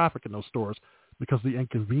sales or traffic in those stores because of the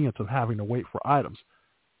inconvenience of having to wait for items.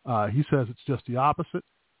 He says it's just the opposite,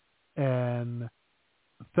 and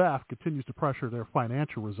theft continues to pressure their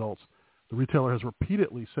financial results. The retailer has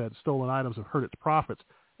repeatedly said stolen items have hurt its profits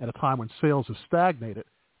at a time when sales have stagnated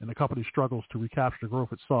and the company struggles to recapture the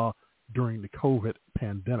growth it saw during the COVID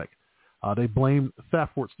pandemic. They blame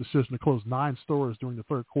theft for its decision to close 9 stores during the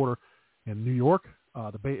third quarter in New York,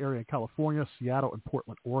 the Bay Area in California, Seattle, and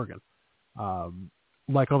Portland, Oregon.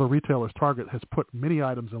 Like other retailers, Target has put many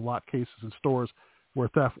items in locked cases in stores where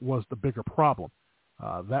theft was the bigger problem.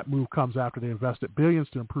 That move comes after they invested billions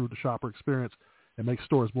to improve the shopper experience and make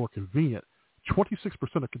stores more convenient. 26%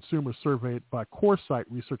 of consumers surveyed by CoreSite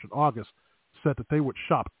Research in August said that they would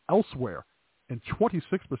shop elsewhere, and 26%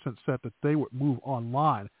 said that they would move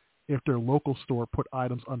online if their local store put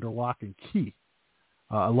items under lock and key.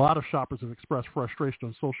 A lot of shoppers have expressed frustration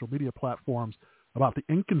on social media platforms about the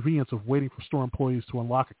inconvenience of waiting for store employees to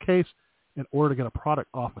unlock a case in order to get a product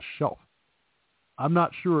off a shelf. I'm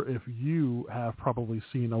not sure if you have probably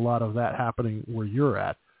seen a lot of that happening where you're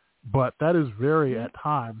at, but that is very, at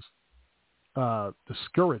times,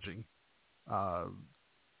 discouraging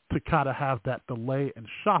to kind of have that delay in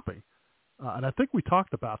shopping. And I think we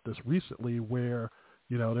talked about this recently where,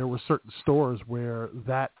 you know, there were certain stores where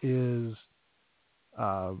that is,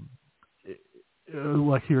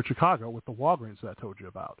 like here in Chicago with the Walgreens that I told you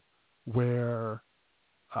about, where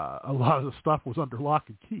a lot of the stuff was under lock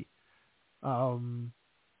and key.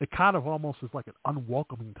 It kind of almost is like an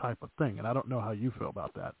unwelcoming type of thing, and I don't know how you feel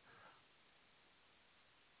about that.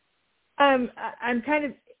 I'm kind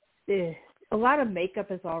of a lot of makeup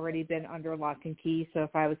has already been under lock and key, so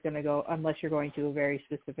if I was going to go, unless you're going to a very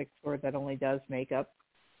specific store that only does makeup,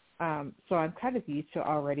 so I'm kind of used to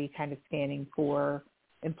already kind of scanning for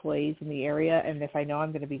employees in the area, and if I know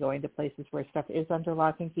I'm going to be going to places where stuff is under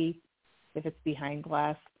lock and key, if it's behind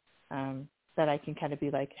glass, that I can kind of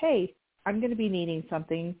be like, hey, I'm going to be needing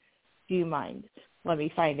something. Do you mind? Let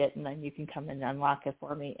me find it, and then you can come and unlock it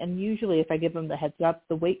for me. And usually if I give them the heads up,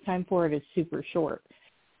 the wait time for it is super short.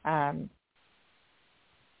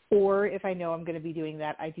 Or if I know I'm going to be doing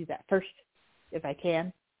that, I do that first if I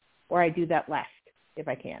can, or I do that last if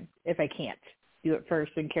I can. If I can't, do it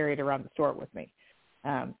first and carry it around the store with me.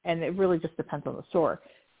 And it really just depends on the store.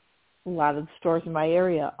 A lot of the stores in my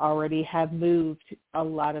area already have moved a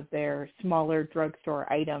lot of their smaller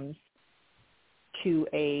drugstore items to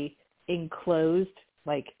a enclosed,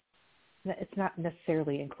 like it's not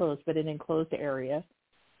necessarily enclosed, but an enclosed area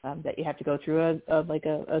that you have to go through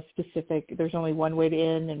a specific, there's only one way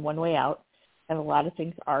in and one way out. And a lot of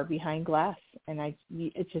things are behind glass. And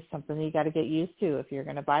it's just something that you got to get used to if you're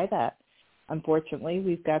going to buy that. Unfortunately,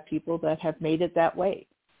 we've got people that have made it that way.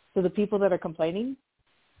 So the people that are complaining,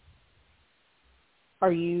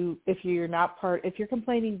 if you're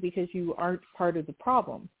complaining because you aren't part of the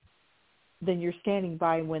problem, then you're standing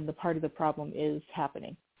by when the part of the problem is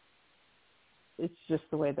happening. It's just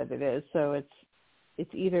the way that it is. So it's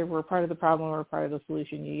either we're part of the problem or part of the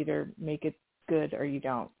solution. You either make it good or you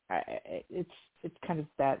don't. It's kind of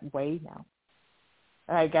that way now.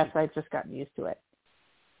 And I guess I've just gotten used to it.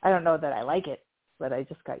 I don't know that I like it, but I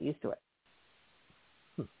just got used to it.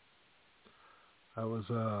 I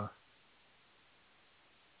was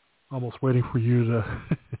almost waiting for you to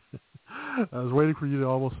I was waiting for you to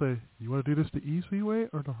almost say, you want to do this the easy way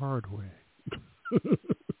or the hard way?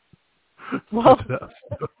 Well,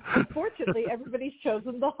 unfortunately, everybody's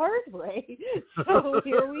chosen the hard way, so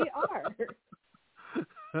here we are.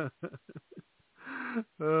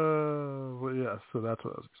 Well, yeah, so that's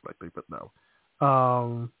what I was expecting, but no.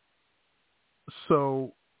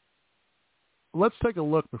 So let's take a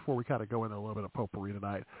look before we kind of go into a little bit of potpourri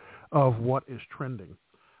tonight of what is trending.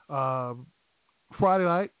 Friday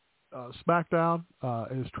night, SmackDown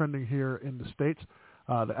is trending here in the States.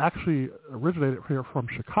 They actually originated here from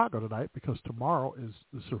Chicago tonight because tomorrow is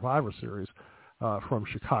the Survivor Series from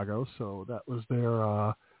Chicago. So that was their,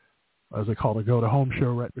 as they call it, a go-to-home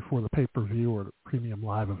show right before the pay-per-view or the premium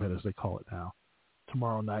live event, as they call it now,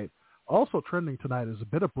 tomorrow night. Also trending tonight is a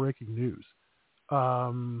bit of breaking news.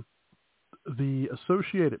 The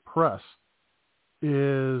Associated Press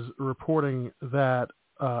is reporting that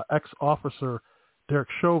ex-officer Derek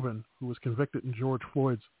Chauvin, who was convicted in George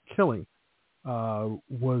Floyd's killing,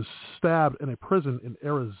 was stabbed in a prison in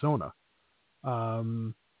Arizona.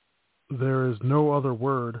 There is no other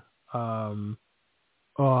word on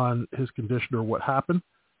his condition or what happened,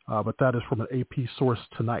 but that is from an AP source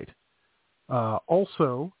tonight.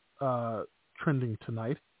 Also trending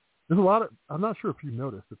tonight, there's a lot of, I'm not sure if you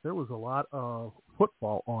noticed that there was a lot of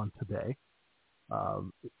football on today.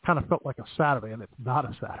 It kind of felt like a Saturday, and it's not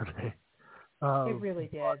a Saturday. It really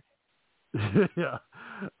did. Yeah.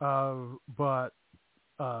 But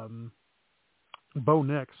Bo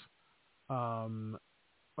Nix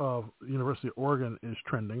of University of Oregon is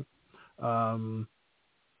trending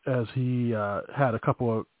as he had a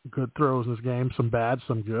couple of good throws in his game, some bad,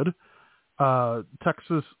 some good.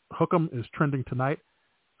 Texas Hook'em is trending tonight.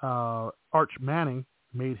 Arch Manning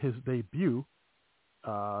made his debut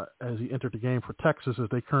as he entered the game for Texas, as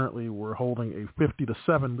they currently were holding a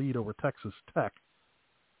 50-7 lead over Texas Tech.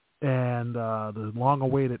 And the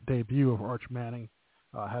long-awaited debut of Arch Manning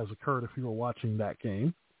has occurred if you were watching that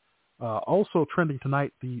game. Also trending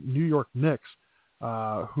tonight, the New York Knicks,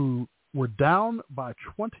 who were down by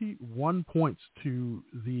 21 points to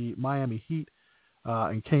the Miami Heat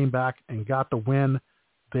and came back and got the win.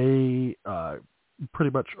 They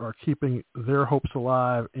pretty much are keeping their hopes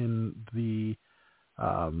alive in the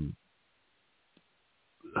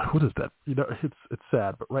what is that? You know, it's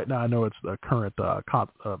sad, but right now I know it's the current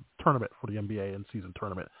tournament for the NBA in-season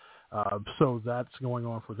tournament. So that's going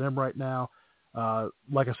on for them right now.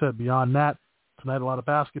 Like I said, beyond that, tonight a lot of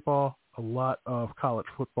basketball, a lot of college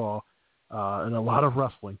football, and a lot of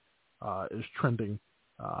wrestling is trending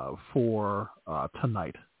for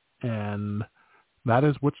tonight. And that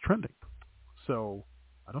is what's trending. So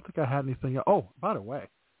I don't think I had anything. Oh, by the way,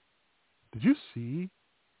 did you see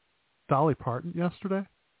Dolly Parton yesterday?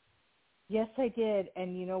 Yes, I did.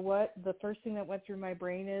 And you know what? The first thing that went through my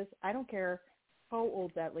brain is, I don't care how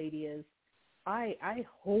old that lady is. I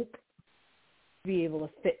hope to be able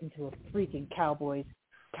to fit into a freaking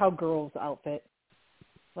cowgirl's outfit.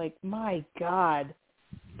 Like, my God.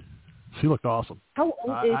 She looked awesome. How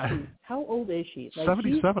old is she? How old is she? Like,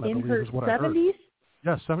 77, I believe, is what I heard. 70s?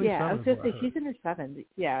 Yeah, 77. Yeah, I was going to say, she's in her 70s.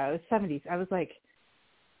 Yeah, it was 70s. I was like,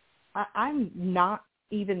 I'm not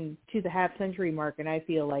even to the half-century mark, and I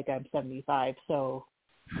feel like I'm 75, so.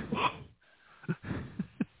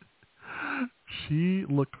 She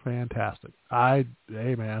looked fantastic. Hey,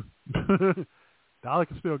 man. Dolly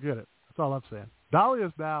can still get it. That's all I'm saying. Dolly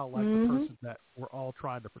is now like the person that we're all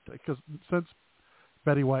trying to protect. Because since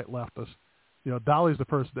Betty White left us, you know, Dolly's the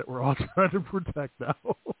person that we're all trying to protect now.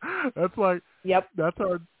 That's like, yep. That's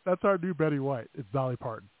our new Betty White. It's Dolly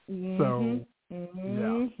Parton. So,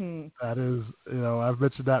 yeah, that is, you know, I've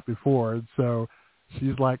mentioned that before. And so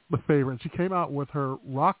she's like the favorite. She came out with her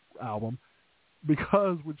rock album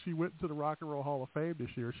because when she went to the Rock and Roll Hall of Fame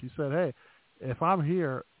this year, she said, hey, if I'm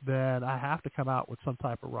here, then I have to come out with some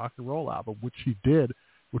type of rock and roll album, which she did,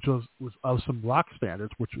 which was of some rock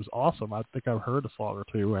standards, which was awesome. I think I've heard a song or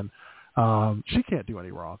two, and she can't do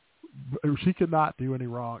any wrong. She cannot do any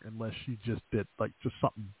wrong unless she just did like just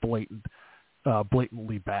something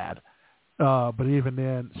blatantly bad. But even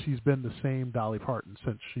then, she's been the same Dolly Parton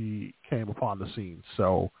since she came upon the scene.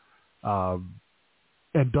 So,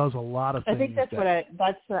 and does a lot of things. I think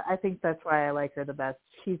I think that's why I like her the best.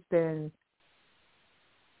 She's been.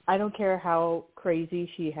 I don't care how crazy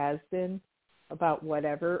she has been about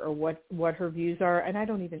whatever or what her views are, and I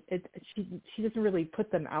don't even. She doesn't really put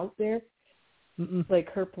them out there,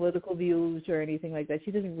 like her political views or anything like that. She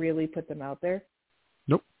doesn't really put them out there.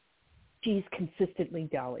 Nope. She's consistently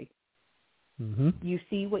Dolly. Mm-hmm. You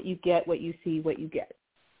see what you get, what you see, what you get.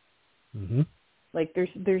 Mm-hmm. Like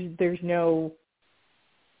there's no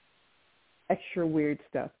extra weird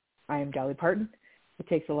stuff. I am Dolly Parton. It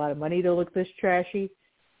takes a lot of money to look this trashy.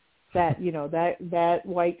 That, you know, that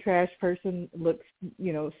white trash person looks,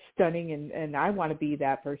 you know, stunning, and I want to be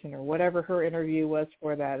that person, or whatever her interview was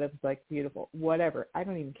for that. It was like beautiful. Whatever. I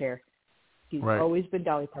don't even care. She's always been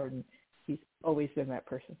Dolly Parton. She's always been that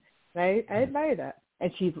person. I admire that.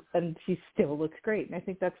 And she still looks great. And I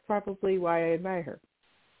think that's probably why I admire her.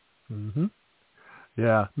 Mm-hmm.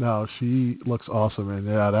 Yeah, no, she looks awesome, and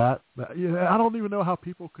yeah, I don't even know how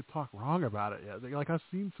people could talk wrong about it yet. Like, I've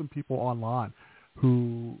seen some people online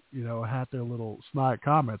who, had their little snide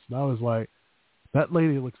comments, and I was like, that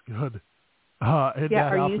lady looks good. Are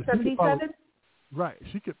you 77? Right,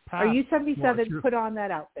 she could pass. Are you 77? Put on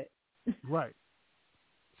that outfit. Right,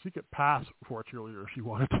 she could pass for a cheerleader if she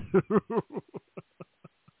wanted to.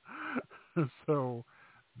 So,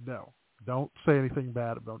 no, don't say anything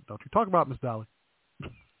bad. Don't you talk about Miss Dolly.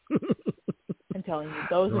 I'm telling you,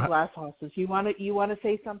 those are glass houses. You want to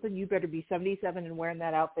say something, you better be 77 and wearing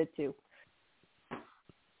that outfit too.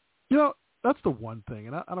 That's the one thing,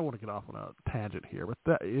 and I don't want to get off on a tangent here, but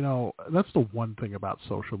that's the one thing about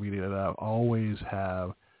social media that I always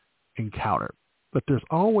have encountered. That there's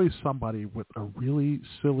always somebody with a really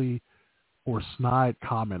silly or snide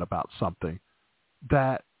comment about something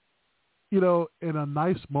that, in a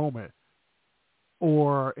nice moment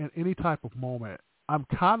or in any type of moment, I'm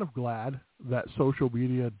kind of glad that social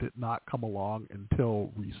media did not come along until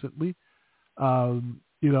recently.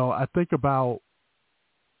 I think about,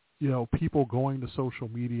 people going to social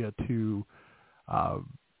media to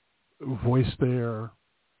voice their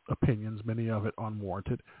opinions, many of it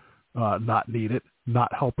unwarranted, not needed,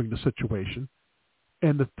 not helping the situation.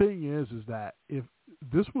 And the thing is that if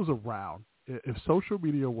this was around, if social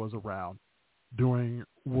media was around during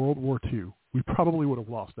World War II, we probably would have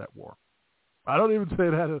lost that war. I don't even say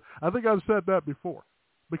that. I think I've said that before,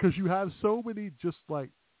 because you have so many just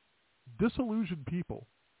like disillusioned people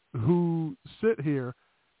who sit here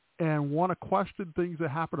and want to question things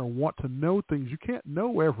that happen or want to know things. You can't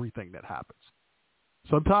know everything that happens.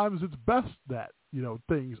 Sometimes it's best that,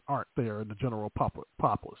 things aren't there in the general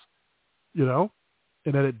populace, and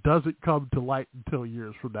that it doesn't come to light until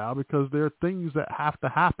years from now, because there are things that have to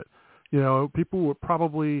happen. People would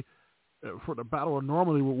probably, for the Battle of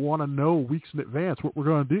Normandy, would want to know weeks in advance what we're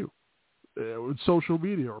going to do with social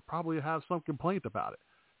media, or probably have some complaint about it.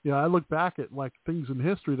 I look back at like things in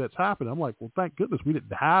history that's happened. I'm like, well, thank goodness we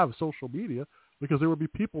didn't have social media, because there would be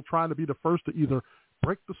people trying to be the first to either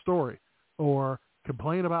break the story or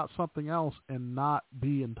complain about something else and not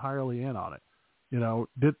be entirely in on it.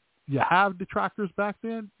 Did you have detractors back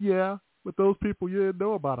then? Yeah, but those people, you didn't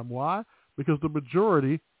know about them. Why? Because the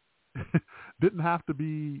majority didn't have to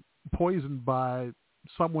be poisoned by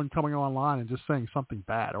someone coming online and just saying something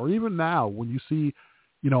bad. Or even now, when you see,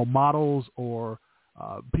 models or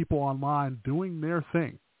people online doing their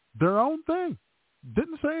thing, their own thing,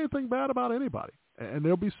 didn't say anything bad about anybody. And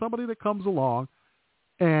there'll be somebody that comes along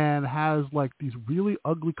and has like these really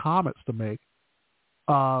ugly comments to make,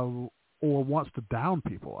 or wants to down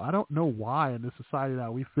people. I don't know why in this society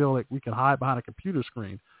now we feel like we can hide behind a computer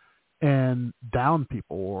screen and down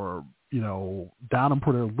people, or, down them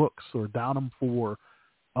for their looks, or down them for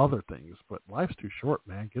other things. But life's too short,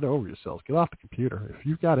 man. Get over yourselves. Get off the computer. If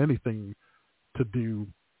you've got anything to do,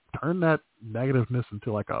 turn that negativeness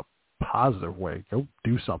into like a positive way. Go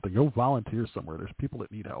do something. Go volunteer somewhere. There's people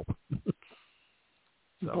that need help.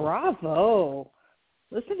 So. Bravo.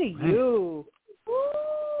 Listen to you.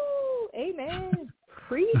 Woo! Amen.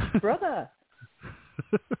 Preach, brother.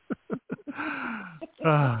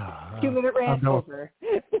 2-minute rant over.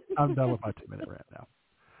 I'm done with my 2-minute rant now.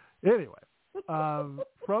 Anyway,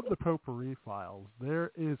 from the Potpourri Files,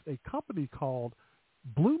 there is a company called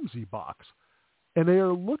Bloomsy Box, and they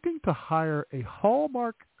are looking to hire a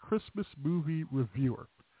Hallmark Christmas movie reviewer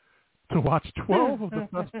to watch 12 of the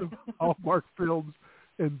festive Hallmark films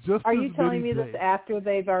in just Are as you telling many me days. this after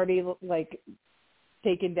they've already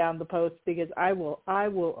taken down the post? Because I will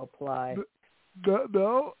apply.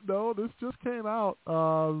 No, this just came out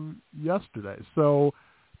yesterday. So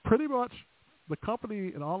pretty much the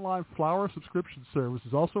company, an online flower subscription service,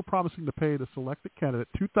 is also promising to pay the selected candidate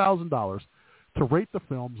 $2,000 to rate the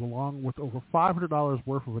films, along with over $500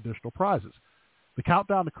 worth of additional prizes. The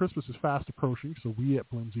countdown to Christmas is fast approaching, so we at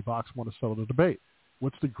Bloomsy Box want to settle the debate.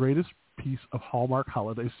 What's the greatest piece of Hallmark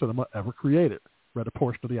holiday cinema ever created? Read a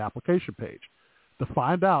portion of the application page. To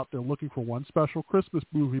find out, they're looking for one special Christmas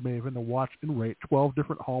movie maven to watch and rate 12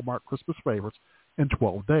 different Hallmark Christmas favorites in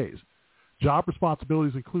 12 days. Job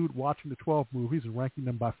responsibilities include watching the 12 movies and ranking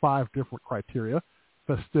them by 5 different criteria: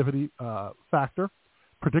 festivity factor,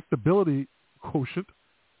 predictability quotient,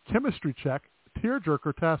 chemistry check,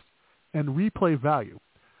 tearjerker test, and replay value.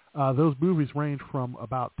 Those movies range from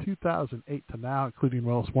about 2008 to now, including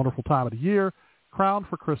Most Wonderful Time of the Year, Crown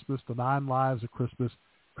for Christmas, The 9 Lives of Christmas,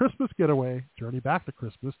 Christmas Getaway, Journey Back to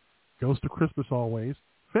Christmas, Ghost of Christmas Always,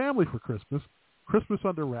 Family for Christmas, Christmas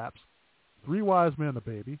Under Wraps, 3 Wise Men and a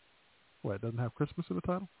Baby, What, it doesn't have Christmas in the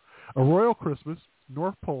title? A Royal Christmas,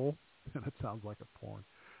 North Pole, and it sounds like a porn,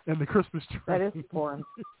 and the Christmas tree. That is porn.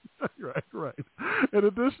 Right. In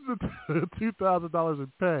addition to $2,000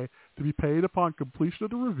 in pay to be paid upon completion of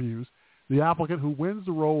the reviews, the applicant who wins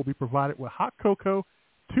the role will be provided with hot cocoa,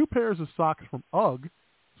 2 pairs of socks from UGG,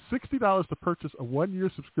 $60 to purchase a 1-year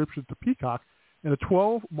subscription to Peacock, and a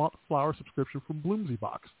 12-month flower subscription from Bloomsy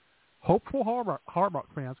Box. Hopeful Hallmark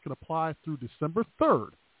fans can apply through December 3rd.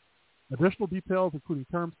 Additional details, including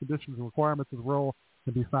terms, conditions, and requirements of the role,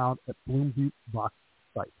 can be found at Bloomsy Box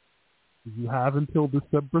site. You have until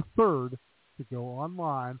December 3rd to go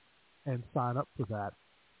online and sign up for that.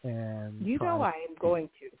 And you know I am going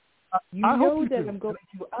to. I know that I'm going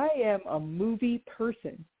to. I am a movie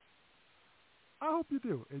person. I hope you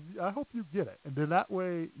do. And I hope you get it. And then that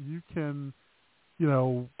way you can,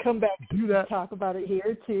 come back do that. And talk about it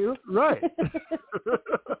here too. Right.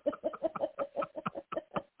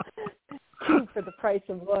 2 for the price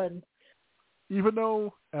of 1. Even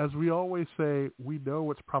though, as we always say, we know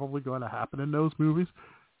what's probably going to happen in those movies.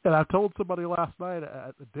 And I told somebody last night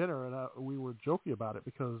at the dinner, and we were joking about it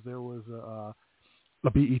because there was a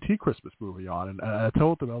BET Christmas movie on. And I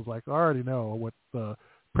told them, I was like, I already know what the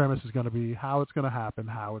premise is going to be, how it's going to happen,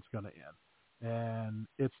 how it's going to end. And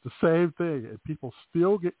it's the same thing. And people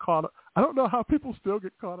still get caught up. I don't know how people still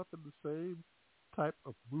get caught up in the same type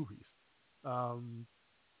of movies.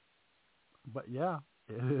 But yeah,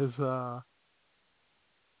 it is,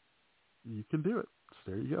 you can do it.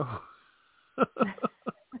 So there you go.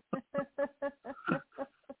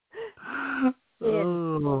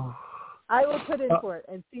 I will put in for it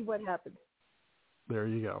and see what happens. There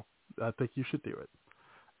you go. I think you should do it.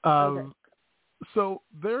 Okay. So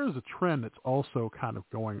there is a trend that's also kind of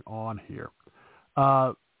going on here.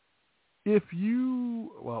 If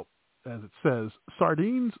you, as it says,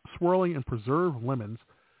 sardines swirling in preserved lemons,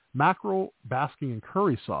 mackerel basking in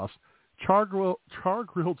curry sauce, char-grilled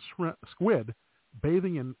squid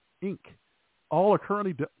bathing in ink, all are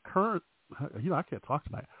I can't talk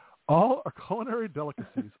tonight. All are culinary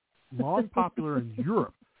delicacies long popular in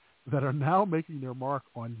Europe that are now making their mark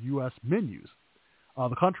on U.S. menus.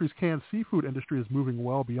 The country's canned seafood industry is moving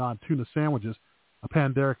well beyond tuna sandwiches, a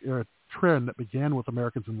pandemic-era trend that began with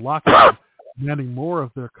Americans in lockdown demanding more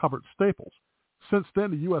of their cupboard staples. Since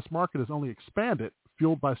then, the U.S. market has only expanded,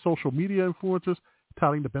 fueled by social media influencers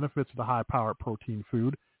touting the benefits of the high-powered protein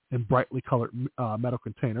food in brightly colored metal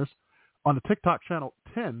containers. On the TikTok channel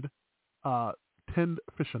Tend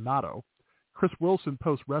Aficionado, Chris Wilson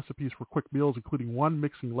posts recipes for quick meals, including one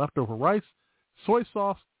mixing leftover rice, soy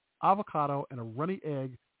sauce, avocado, and a runny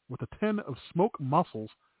egg with a tin of smoked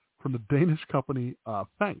mussels from the Danish company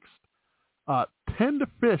Fangst. Tend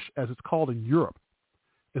Fish, as it's called in Europe,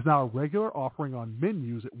 is now a regular offering on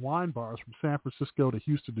menus at wine bars from San Francisco to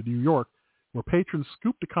Houston to New York, where patrons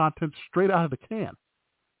scoop the contents straight out of the can.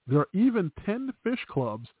 There are even 10 fish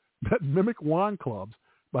clubs that mimic wine clubs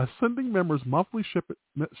by sending members monthly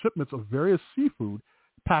shipments of various seafood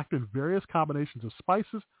packed in various combinations of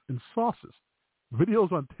spices and sauces.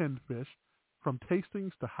 Videos on 10 Fish, from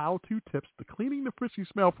tastings to how-to tips to cleaning the fish you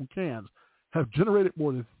smell from cans, have generated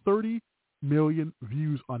more than 30 million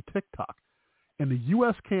views on TikTok. And the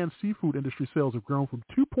U.S. canned seafood industry sales have grown from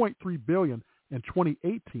 $2.3 billion in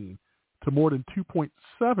 2018 to more than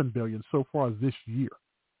 $2.7 billion so far this year.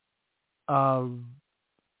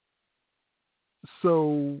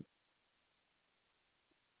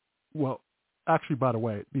 Actually, by the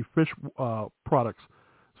way, the fish products,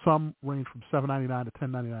 some range from $7.99 to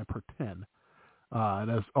 $10.99 per tin.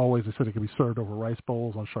 And as always, they said it can be served over rice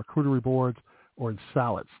bowls, on charcuterie boards, or in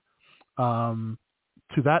salads.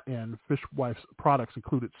 To that end, Fishwife's products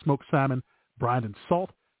included smoked salmon, brined in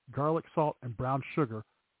salt, garlic salt, and brown sugar,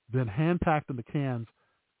 then hand-packed in the cans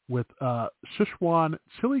with Sichuan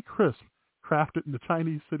chili crisp crafted in the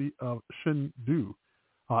Chinese city of Chengdu.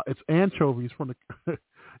 Its anchovies from the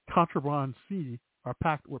Contraband Sea are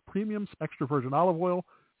packed with premium extra virgin olive oil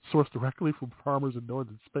sourced directly from farmers in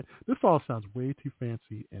northern Spain. This all sounds way too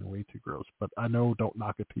fancy and way too gross, but I know, don't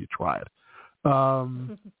knock it till you try it.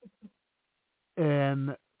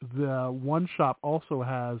 And the one shop also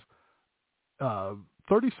has $36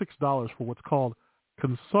 for what's called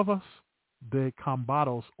conservas de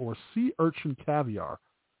cambados, or sea urchin caviar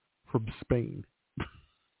from Spain.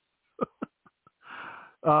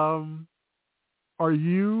 Have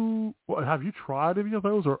you tried any of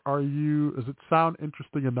those, or does it sound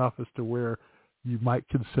interesting enough as to where you might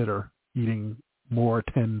consider eating more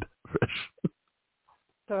tinned fish?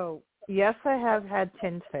 So, yes, I have had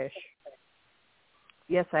tinned fish.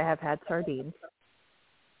 Yes, I have had sardines.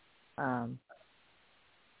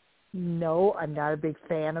 No, I'm not a big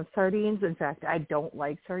fan of sardines. In fact, I don't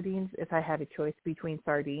like sardines. If I had a choice between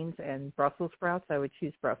sardines and Brussels sprouts, I would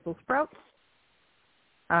choose Brussels sprouts.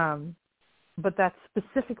 But that's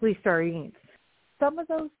specifically sardines. Some of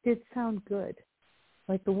those did sound good.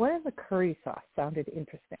 Like the one in the curry sauce sounded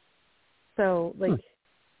interesting. So, like,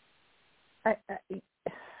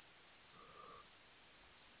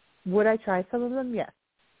 would I try some of them? Yes.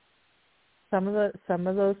 Some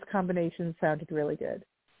of those combinations sounded really good.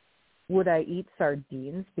 Would I eat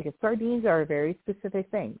sardines? Because sardines are a very specific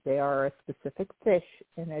thing. They are a specific fish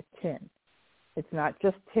in a tin. It's not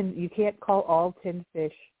just tin. You can't call all tinned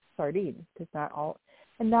fish sardines because not all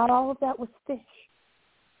of that was fish.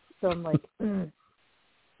 So I'm like,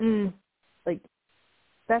 like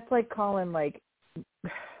that's like calling a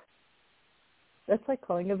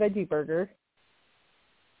veggie burger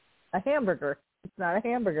a hamburger. It's not a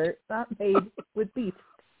hamburger. It's not made with beef.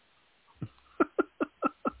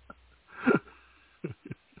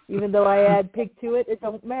 Even though I add pig to it, it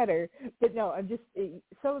don't matter. But no, I'm just,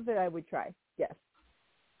 some of it I would try, yes.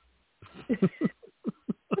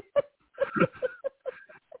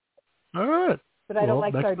 All right. But I don't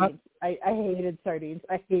like sardines. I hated sardines.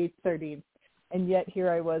 I hate sardines. And yet here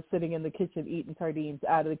I was sitting in the kitchen eating sardines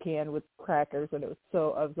out of the can with crackers, and I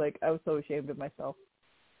was so ashamed of myself.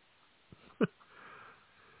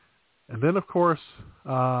 And then, of course,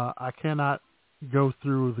 I cannot go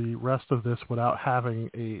through the rest of this without having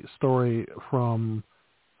a story from,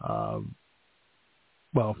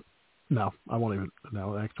 well, no, I won't even,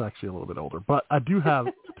 no, it's actually a little bit older. But I do have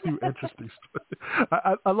two interesting stories.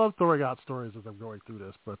 I love throwing out stories as I'm going through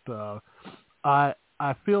this, but I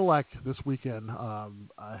feel like this weekend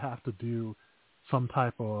I have to do some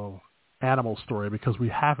type of animal story because we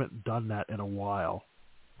haven't done that in a while.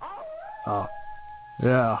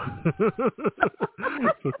 Yeah.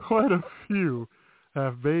 So quite a few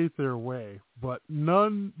have made their way, but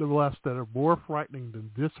nonetheless that are more frightening than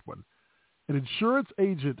this one. An insurance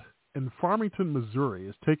agent in Farmington, Missouri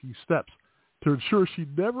is taking steps to ensure she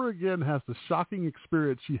never again has the shocking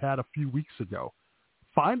experience she had a few weeks ago,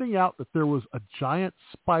 finding out that there was a giant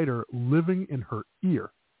spider living in her ear.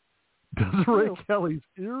 Desiree Kelly's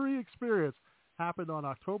eerie experience happened on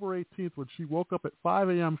October 18th when she woke up at 5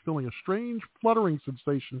 a.m. feeling a strange fluttering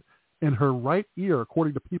sensation in her right ear,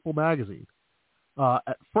 according to People magazine.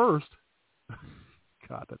 At first,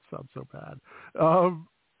 God, that sounds so bad.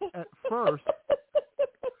 At first,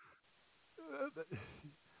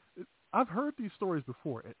 I've heard these stories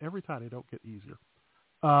before, and every time they don't get easier.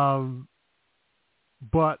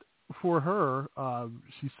 But for her,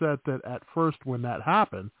 she said that at first when that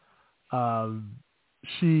happened,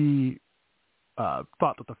 she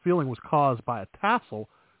thought that the feeling was caused by a tassel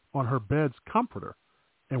on her bed's comforter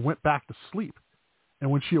and went back to sleep. And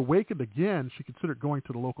when she awakened again, she considered going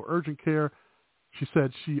to the local urgent care. She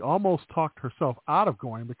said she almost talked herself out of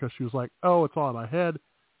going because she was like, oh, it's all in my head.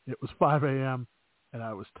 It was 5 a.m. and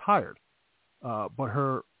I was tired. But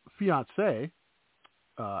her fiancé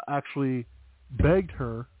actually begged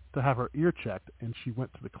her to have her ear checked, and she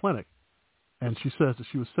went to the clinic. And she says that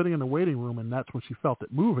she was sitting in the waiting room, and that's when she felt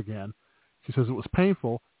it move again. She says it was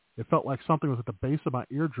painful. It felt like something was at the base of my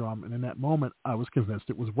eardrum, and in that moment, I was convinced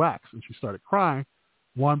it was wax. And she started crying,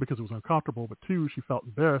 one, because it was uncomfortable, but two, she felt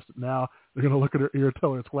embarrassed that now they're going to look at her ear,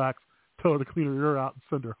 tell her it's wax, tell her to clean her ear out and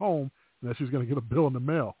send her home, and that she's going to get a bill in the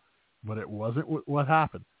mail. But it wasn't what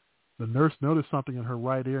happened. The nurse noticed something in her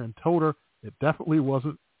right ear and told her it definitely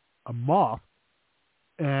wasn't a moth.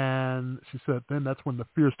 And she said then that's when the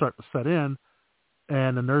fears start to set in,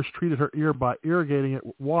 and the nurse treated her ear by irrigating it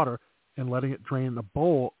with water and letting it drain the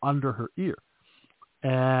bowl under her ear.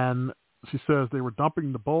 And she says they were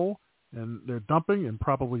dumping the bowl, and they're dumping and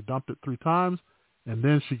probably dumped it 3 times. And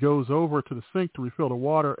then she goes over to the sink to refill the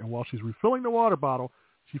water, and while she's refilling the water bottle,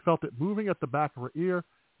 she felt it moving at the back of her ear,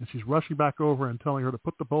 and she's rushing back over and telling her to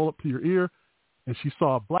put the bowl up to your ear. And she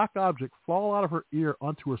saw a black object fall out of her ear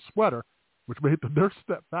onto her sweater, which made the nurse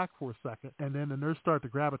step back for a second. And then the nurse started to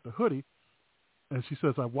grab at the hoodie. And she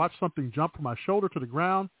says, I watched something jump from my shoulder to the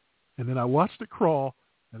ground, and then I watched it crawl,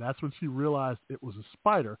 and that's when she realized it was a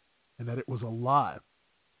spider and that it was alive.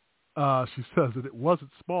 She says that it wasn't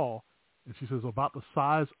small, and she says about the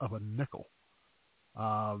size of a nickel.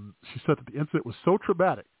 She said that the incident was so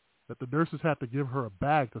traumatic that the nurses had to give her a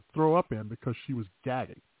bag to throw up in because she was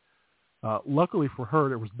gagging. Luckily for her,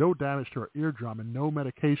 there was no damage to her eardrum, and no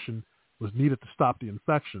medication was needed to stop the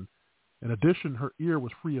infection. In addition, her ear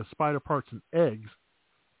was free of spider parts and eggs.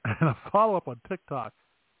 And a follow-up on TikTok,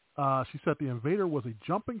 she said the invader was a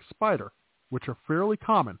jumping spider, which are fairly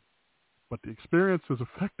common, but the experience has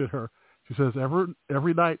affected her. She says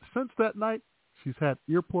every night since that night, she's had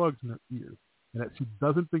earplugs in her ears and that she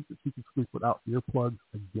doesn't think that she can sleep without earplugs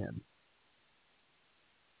again.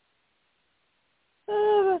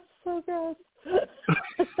 Oh, that's so gross.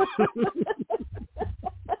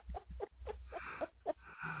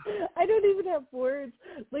 I don't even have words.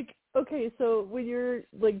 Like, okay, so when you're,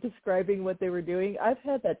 like, describing what they were doing, I've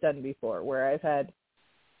had that done before where I've had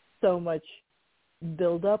so much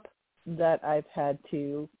buildup that I've had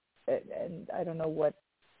to, and I don't know what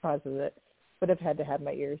causes it, but I've had to have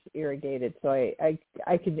my ears irrigated. So I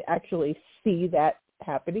can actually see that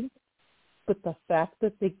happening. But the fact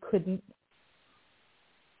that they couldn't,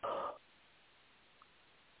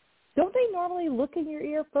 don't they normally look in your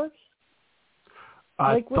ear first?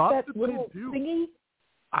 I with thought that that little they do. thingy?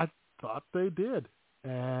 I thought they did.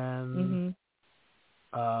 And,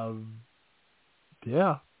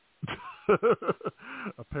 yeah.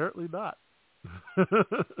 Apparently not.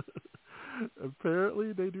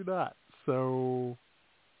 Apparently they do not. So,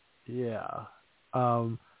 yeah.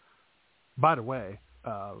 By the way,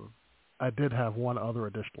 I did have one other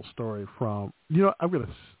additional story from, I'm going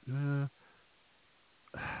to,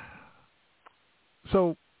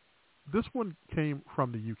 so this one came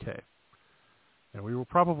from the UK, and we will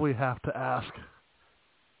probably have to ask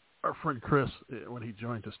our friend Chris when he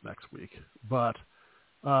joins us next week. But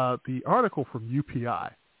the article from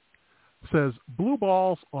UPI says blue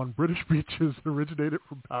balls on British beaches originated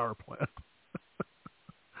from power plant.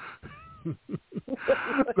 You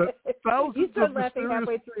start laughing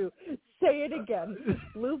halfway through. Say it again.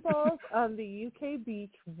 Blue balls on the UK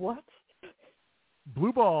beach. What?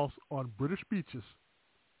 Blue balls on British beaches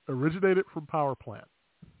originated from power plant.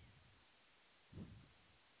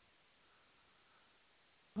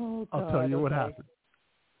 Oh, God, I'll tell you what happened.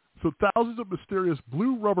 So thousands of mysterious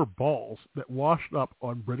blue rubber balls that washed up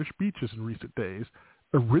on British beaches in recent days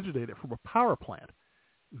originated from a power plant.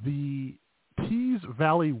 The Tees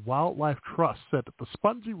Valley Wildlife Trust said that the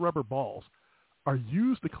spongy rubber balls are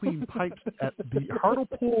used to clean pipes at the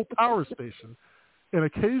Hartlepool Power Station and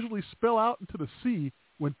occasionally spill out into the sea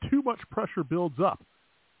when too much pressure builds up.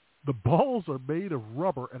 The balls are made of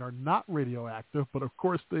rubber and are not radioactive, but of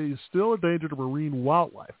course they still endanger the marine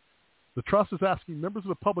wildlife. The trust is asking members of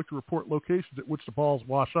the public to report locations at which the balls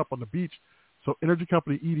wash up on the beach so energy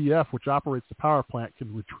company EDF, which operates the power plant,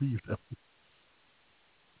 can retrieve them.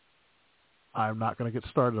 I'm not going to get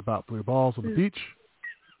started about blue balls on the beach.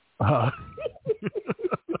 I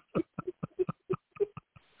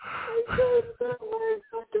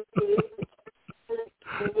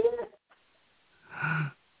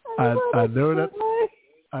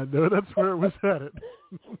know that's where it was headed.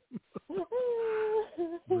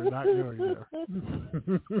 We're not going there.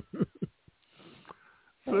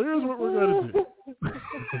 So here's what we're going to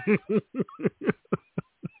do.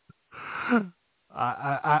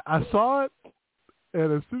 I saw it,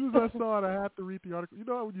 and as soon as I saw it, I had to read the article. You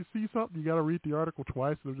know, when you see something, you got to read the article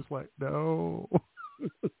twice, and I'm just like, no.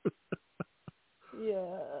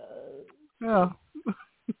 Yeah.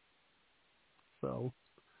 So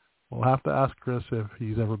we'll have to ask Chris if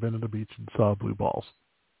he's ever been to the beach and saw blue balls.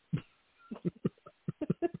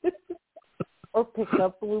 Or picked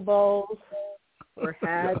up blue balls. Or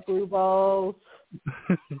had blue balls.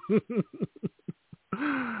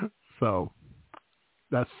 So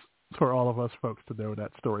that's for all of us folks to know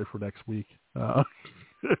that story for next week.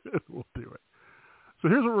 We'll do it. So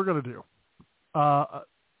here's what we're going to do.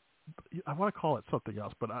 I want to call it something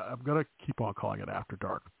else, but I'm going to keep on calling it After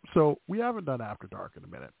Dark. So we haven't done After Dark in a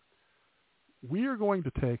minute. We are going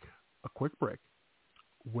to take a quick break.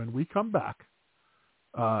 When we come back,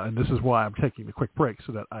 and this is why I'm taking the quick break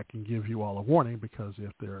so that I can give you all a warning, because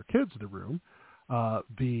if there are kids in the room,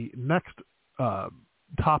 the next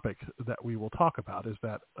topic that we will talk about is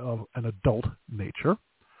that of an adult nature.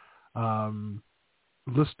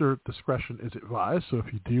 Listener discretion is advised, so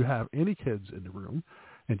if you do have any kids in the room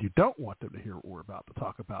and you don't want them to hear what we're about to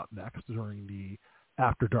talk about next during the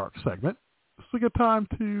After Dark segment, it's a good time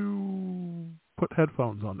to put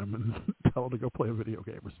headphones on them and tell them to go play a video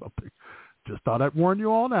game or something. Just thought I'd warn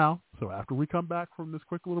you all now. So after we come back from this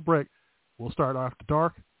quick little break, we'll start After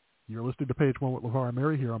Dark. You're listening to Page One with Levar and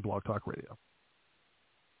Mary here on Blog Talk Radio.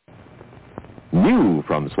 New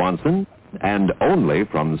from Swanson, and only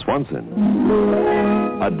from Swanson.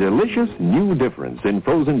 A delicious new difference in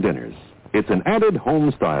frozen dinners. It's an added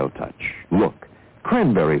home-style touch. Look,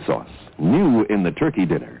 cranberry sauce, new in the turkey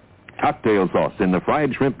dinner. Cocktail sauce in the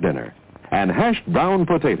fried shrimp dinner. And hashed brown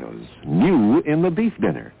potatoes, new in the beef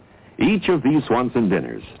dinner. Each of these Swanson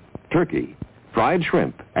dinners, turkey, fried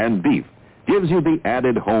shrimp, and beef, gives you the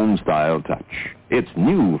added home-style touch. It's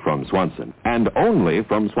new from Swanson, and only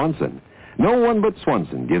from Swanson. No one but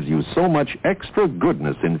Swanson gives you so much extra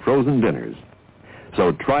goodness in frozen dinners.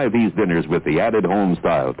 So try these dinners with the added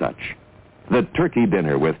home-style touch. The turkey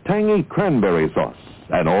dinner with tangy cranberry sauce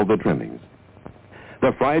and all the trimmings.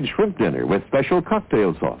 The fried shrimp dinner with special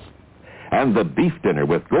cocktail sauce. And the beef dinner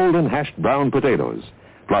with golden hashed brown potatoes,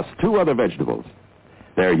 plus 2 other vegetables.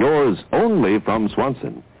 They're yours only from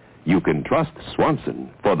Swanson. You can trust Swanson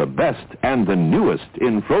for the best and the newest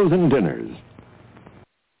in frozen dinners.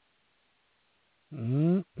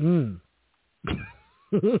 Mm-mm.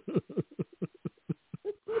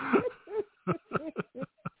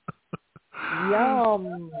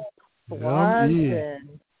 Yum.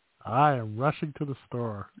 Swanson. I am rushing to the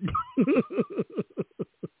store.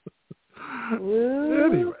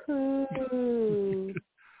 Anyway,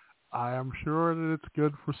 I am sure that it's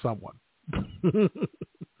good for someone.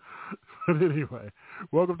 But anyway,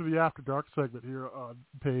 welcome to the After Dark segment here on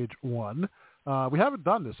page 1. We haven't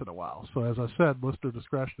done this in a while, so as I said, listener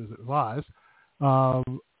discretion is advised. A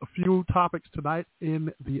few topics tonight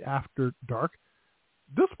in the After Dark.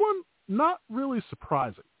 This one, not really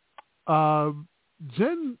surprising.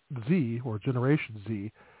 Gen Z, or Generation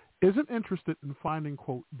Z, isn't interested in finding,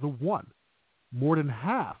 quote, the one. More than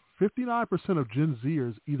half, 59% of Gen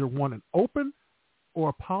Zers either want an open or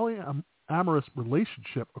a polyamorous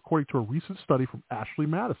relationship, according to a recent study from Ashley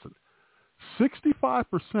Madison.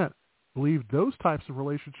 65% believe those types of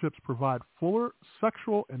relationships provide fuller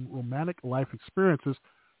sexual and romantic life experiences,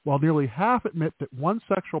 while nearly half admit that one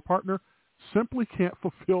sexual partner simply can't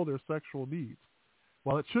fulfill their sexual needs.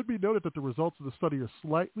 While it should be noted that the results of the study are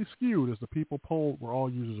slightly skewed, as the people polled were all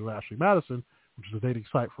users of Ashley Madison, which is a dating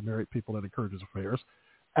site for married people that encourages affairs,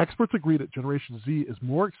 experts agree that Generation Z is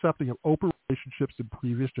more accepting of open relationships than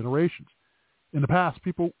previous generations. In the past,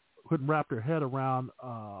 people couldn't wrap their head around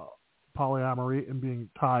polyamory and being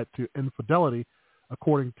tied to infidelity,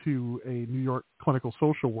 according to a New York clinical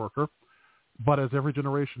social worker. But as every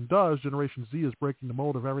generation does, Generation Z is breaking the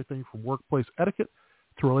mold of everything from workplace etiquette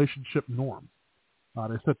to relationship norms.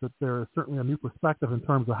 They said that there is certainly a new perspective in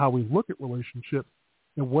terms of how we look at relationships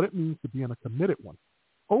and what it means to be in a committed one.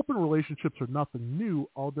 Open relationships are nothing new,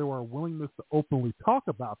 although our willingness to openly talk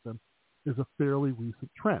about them is a fairly recent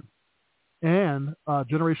trend. And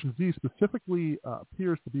Generation Z specifically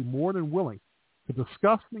appears to be more than willing to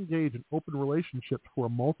discuss and engage in open relationships for a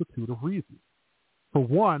multitude of reasons. For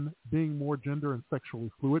one, being more gender and sexually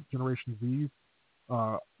fluid, Generation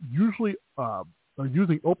Zs usually are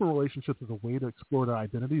using open relationships as a way to explore their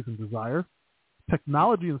identities and desires.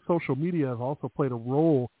 Technology and social media have also played a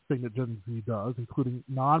role thing that Gen Z does, including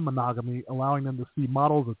non-monogamy, allowing them to see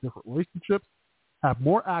models of different relationships, have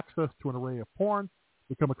more access to an array of porn,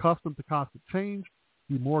 become accustomed to constant change,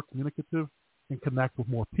 be more communicative, and connect with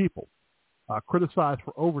more people. Criticized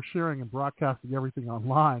for oversharing and broadcasting everything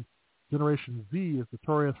online, Generation Z is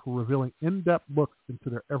notorious for revealing in-depth looks into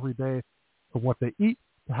their everyday, from what they eat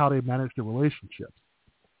to how they manage their relationships.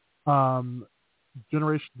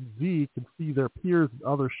 Generation Z can see their peers and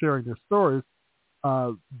others sharing their stories.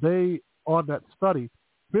 On that study,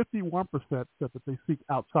 51% said that they seek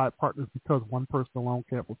outside partners because one person alone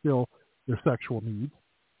can't fulfill their sexual needs.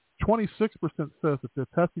 26% says that they're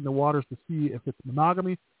testing the waters to see if it's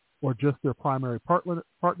monogamy or just their primary partner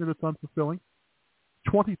that's unfulfilling.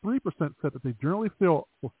 23% said that they generally feel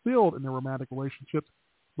fulfilled in their romantic relationships,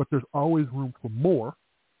 but there's always room for more.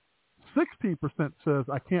 16% says,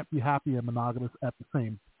 I can't be happy and monogamous at the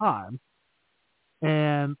same time.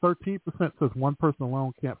 And 13% says one person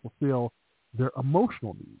alone can't fulfill their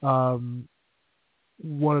emotional needs.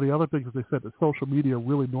 One of the other things that they said that social media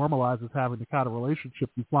really normalizes having the kind of relationship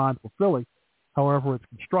you find fulfilling, however it's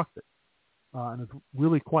constructed. And it's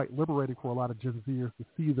really quite liberating for a lot of Gen Zers to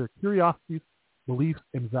see their curiosities, beliefs,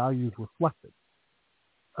 and values reflected.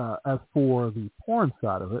 As for the porn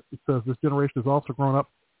side of it, it says this generation has also grown up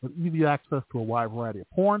with easy access to a wide variety of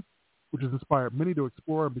porn, which has inspired many to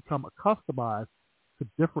explore and become accustomed to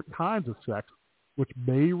different kinds of sex, which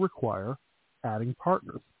may require adding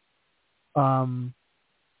partners.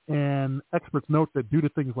 And experts note that due to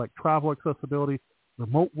things like travel accessibility,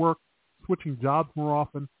 remote work, switching jobs more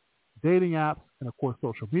often, dating apps, and of course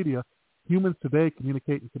social media, humans today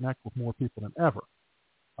communicate and connect with more people than ever.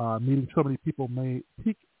 Meeting so many people may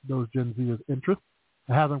pique those Gen Zers' interest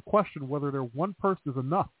and have them question whether their one person is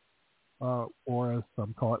enough, or as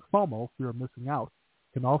some call it FOMO, fear of missing out,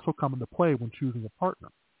 can also come into play when choosing a partner.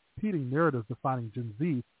 Competing narratives defining Gen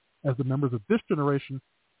Z as the members of this generation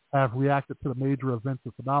have reacted to the major events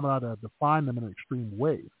and phenomena that have defined them in extreme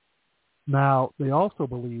ways. Now, they also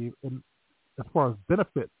believe, in, as far as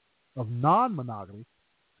benefits of non-monogamy,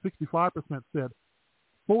 65% said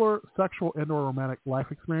fuller sexual and or romantic life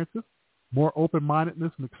experiences, more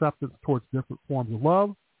open-mindedness and acceptance towards different forms of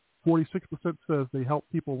love. 46% says they help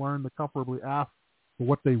people learn to comfortably ask for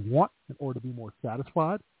what they want in order to be more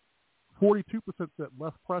satisfied. 42% said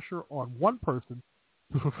less pressure on one person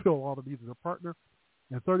to fulfill all the needs of their partner.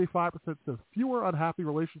 And 35% says fewer unhappy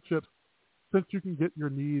relationships since you can get your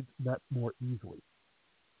needs met more easily.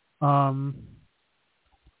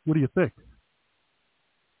 What do you think?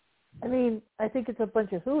 I mean, I think it's a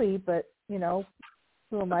bunch of hooey, but, you know,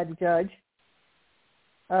 who am I to judge?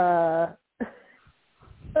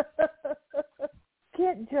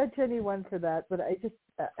 Can't judge anyone for that, but I just,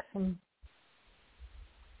 I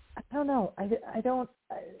don't know. I don't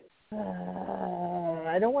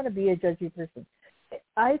want to be a judgy person.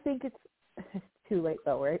 I think it's too late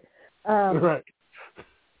though, right? Right.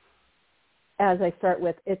 As I start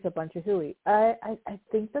with, it's a bunch of hooey. I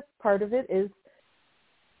think that part of it is,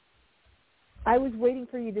 I was waiting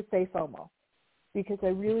for you to say FOMO, because I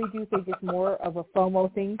really do think it's more of a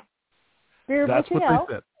FOMO thing. Fear of That's missing what out.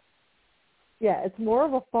 they said. Yeah, it's more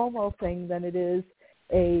of a FOMO thing than it is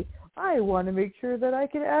I want to make sure that I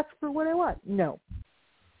can ask for what I want. No,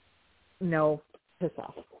 piss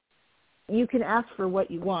off. You can ask for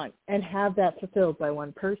what you want and have that fulfilled by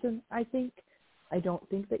one person, I think. I don't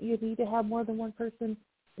think that you need to have more than one person.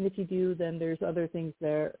 And if you do, then there's other things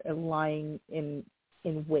there lying in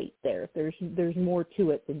wait there. There's more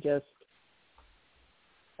to it than just,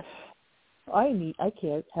 I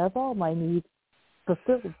can't have all my needs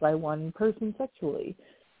fulfilled by one person sexually.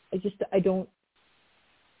 I don't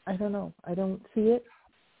know. I don't see it.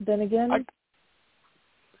 Then again,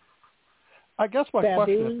 I guess my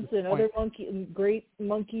baboons question and other great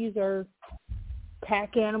monkeys are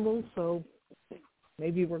pack animals, so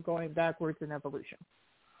maybe we're going backwards in evolution.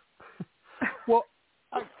 Well,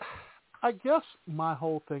 I guess my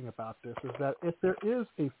whole thing about this is that if there is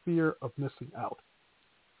a fear of missing out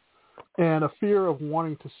and a fear of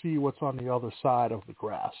wanting to see what's on the other side of the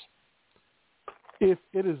grass, if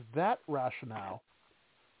it is that rationale,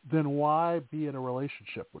 then why be in a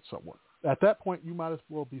relationship with someone? At that point, you might as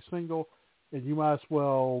well be single, and you might as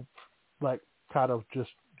well, like, kind of just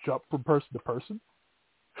jump from person to person.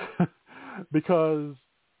 Because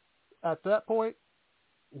at that point,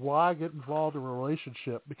 why get involved in a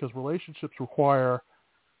relationship? Because relationships require,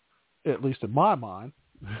 at least in my mind,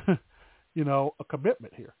 a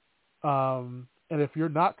commitment here. And if you're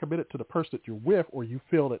not committed to the person that you're with, or you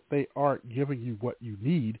feel that they aren't giving you what you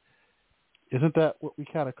need, isn't that what we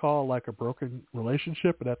kind of call like a broken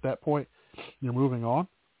relationship? And at that point, you're moving on.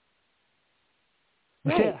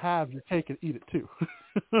 You can't have your cake and eat it too.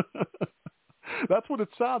 That's what it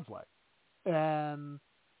sounds like. And,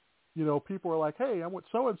 people are like, hey, I'm with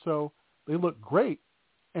so-and-so. They look great.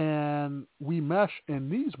 And we mesh in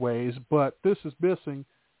these ways, but this is missing.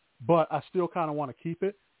 But I still kind of want to keep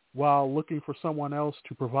it while looking for someone else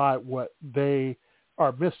to provide what they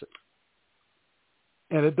are missing.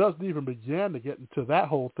 And it doesn't even begin to get into that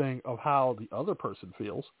whole thing of how the other person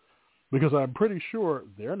feels, because I'm pretty sure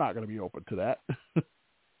they're not going to be open to that.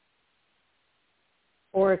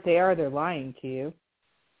 Or if they are, they're lying to you.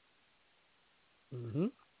 Mm-hmm.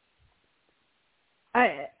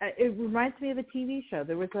 It reminds me of a TV show.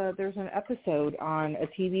 There was an episode on a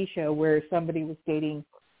TV show where somebody was dating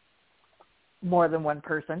more than one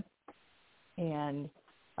person, and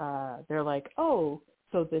they're like, oh,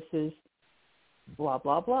 so this is blah,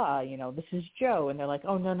 blah, blah, this is Joe. And they're like,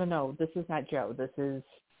 oh, no, this is not Joe. This is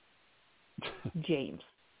James.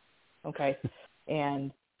 Okay?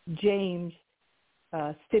 And James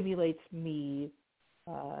stimulates me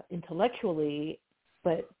intellectually,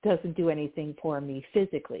 but doesn't do anything for me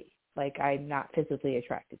physically. Like, I'm not physically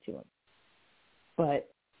attracted to him. But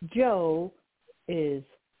Joe is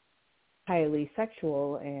highly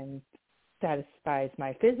sexual and satisfies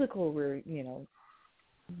my physical,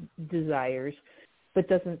 desires, but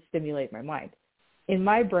doesn't stimulate my mind. In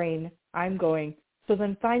my brain, I'm going, so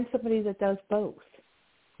then find somebody that does both.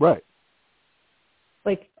 Right.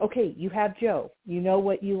 Like, okay, you have Joe. You know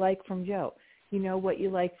what you like from Joe. You know what you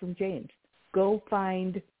like from James. Go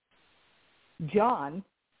find John,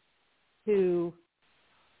 who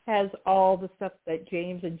has all the stuff that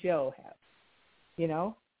James and Joe have,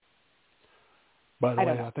 By the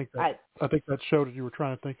way, I think that show that you were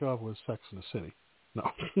trying to think of was Sex in the City.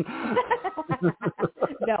 No.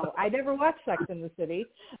 No, I never watched Sex in the City.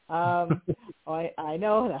 I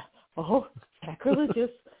know that. Oh, sacrilegious.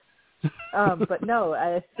 But no,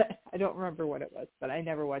 I don't remember what it was, but I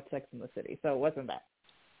never watched Sex in the City, so it wasn't that.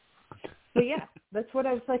 But yeah, that's what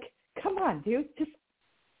I was like, come on, dude, just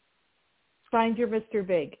find your Mr.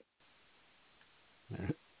 Big.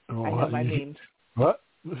 Oh, I know my memes. What?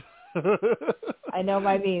 I know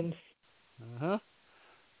my memes.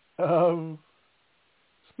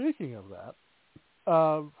 Speaking of that,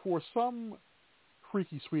 for some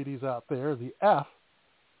freaky sweeties out there, the F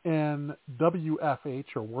in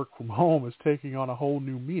WFH, or work from home, is taking on a whole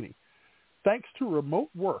new meaning. Thanks to remote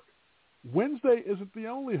work, Wednesday isn't the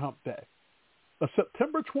only hump day. A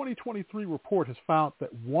September 2023 report has found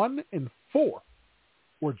that 1 in 4,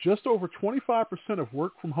 or just over 25% of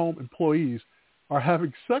work-from-home employees, are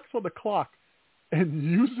having sex on the clock and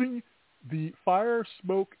using the fire,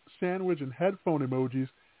 smoke, sandwich, and headphone emojis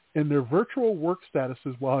in their virtual work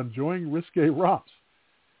statuses while enjoying risque romps.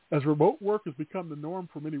 As remote work has become the norm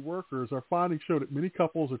for many workers, our findings show that many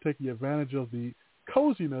couples are taking advantage of the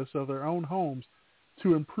coziness of their own homes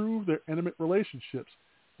to improve their intimate relationships.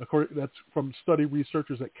 That's from study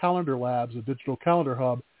researchers at Calendar Labs, a digital calendar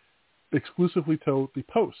hub, exclusively told the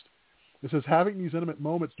Post. It says having these intimate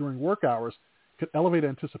moments during work hours can elevate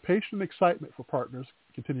anticipation and excitement for partners,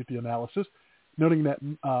 continued the analysis, noting that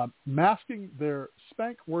masking their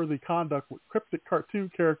spank-worthy conduct with cryptic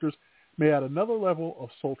cartoon characters may add another level of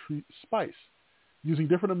sultry spice. Using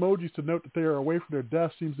different emojis to note that they are away from their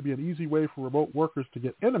desk seems to be an easy way for remote workers to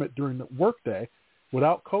get intimate during the workday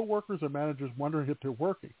without coworkers or managers wondering if they're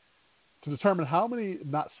working. To determine how many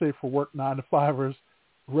not safe for work 9-to-5ers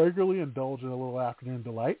regularly indulge in a little afternoon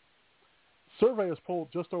delight, survey has polled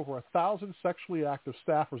just over 1,000 sexually active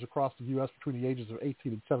staffers across the U.S. between the ages of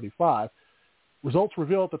 18 and 75. Results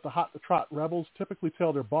revealed that the hot-to-trot rebels typically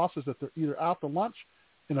tell their bosses that they're either out to lunch,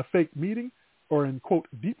 in a fake meeting, or in, quote,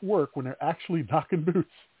 deep work when they're actually knocking boots.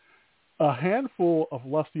 A handful of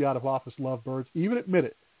lusty out-of-office lovebirds even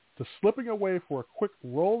admitted to slipping away for a quick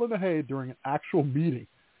roll in the hay during an actual meeting.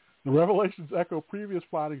 The revelations echo previous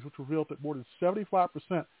findings, which revealed that more than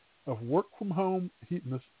 75% of work-from-home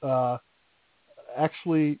hedonists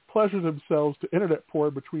actually pleasure themselves to internet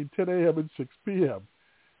porn between 10 a.m. and 6 p.m.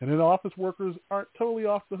 And in-office workers aren't totally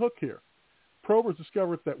off the hook here. Probers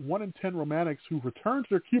discovered that 1 in 10 romantics who return to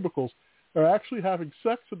their cubicles are actually having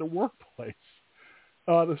sex in the workplace.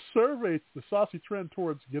 The saucy trend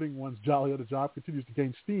towards getting one's jolly at a job continues to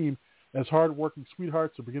gain steam as hard-working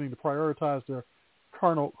sweethearts are beginning to prioritize their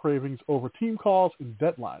carnal cravings over team calls and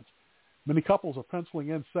deadlines. Many couples are penciling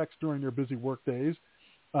in sex during their busy work days,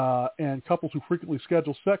 and couples who frequently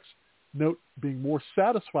schedule sex note being more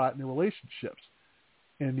satisfied in their relationships.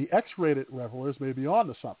 And the X-rated revelers may be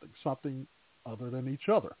onto something other than each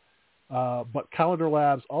other. But Calendar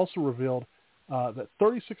Labs also revealed that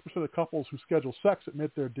 36% of couples who schedule sex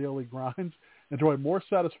admit their daily grinds enjoy more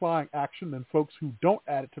satisfying action than folks who don't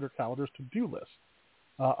add it to their calendars to-do lists.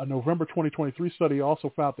 A November 2023 study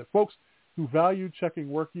also found that folks who value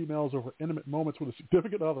checking work emails over intimate moments with a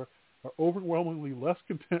significant other are overwhelmingly less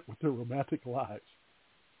content with their romantic lives.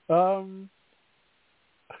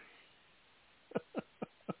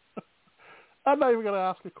 I'm not even going to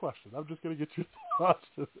ask a question. I'm just going to get your thoughts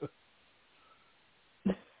to this.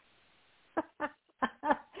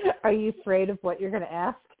 Are you afraid of what you're going to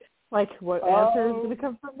ask? Like what answer is going to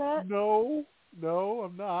come from that? No,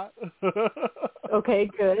 I'm not. Okay,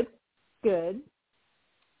 good.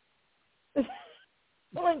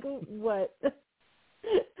 Like what?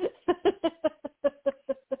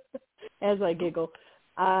 As I giggle.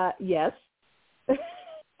 Yes.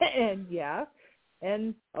 And yeah.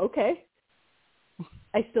 And okay.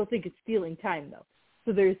 I still think it's stealing time, though.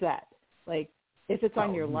 So there's that. Like, if it's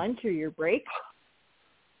on your lunch or your break,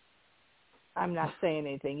 I'm not saying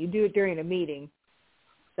anything. You do it during a meeting,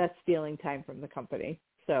 that's stealing time from the company.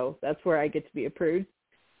 So that's where I get to be a prude.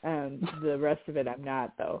 The rest of it, I'm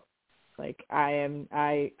not, though. Like, I am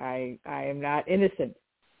not innocent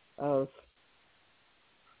of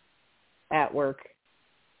at work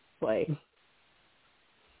play.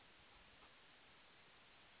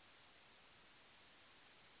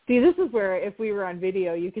 See, this is where if we were on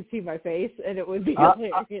video, you could see my face, and it would be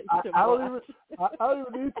hilarious to watch. I don't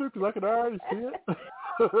even need to because I can already see it.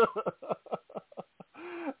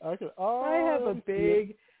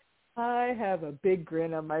 I have a big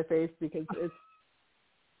grin on my face because it's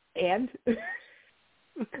and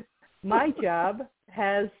my job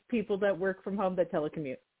has people that work from home that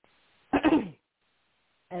telecommute.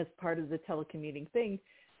 As part of the telecommuting thing,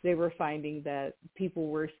 they were finding that people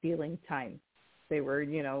were stealing time. They were,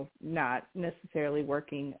 not necessarily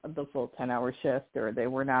working the full 10-hour shift, or they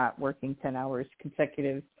were not working 10 hours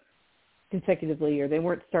consecutively, or they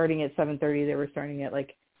weren't starting at 7:30. They were starting at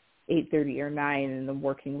like 8:30 or 9 and then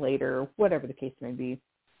working later, or whatever the case may be.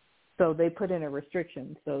 So they put in a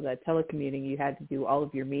restriction so that telecommuting, you had to do all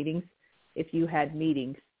of your meetings. If you had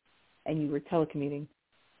meetings and you were telecommuting,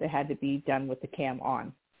 they had to be done with the cam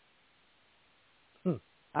on.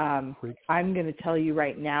 I'm going to tell you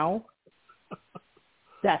right now,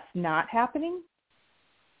 that's not happening.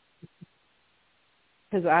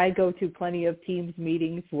 Because I go to plenty of Teams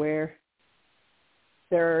meetings where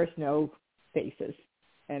there's no faces,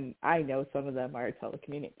 and I know some of them are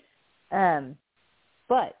telecommuting.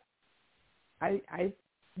 But I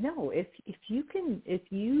no, if you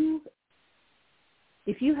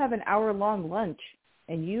have an hour-long lunch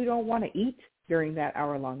and you don't want to eat during that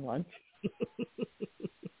hour-long lunch,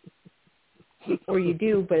 or you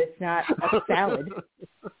do, but it's not a salad.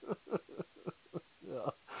 Yeah,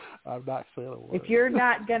 I'm not saying a word. If you're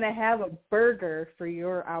not going to have a burger for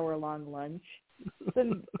your hour-long lunch,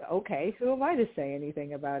 then okay, who am I to say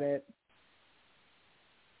anything about it?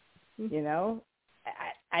 You know,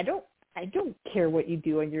 I don't care what you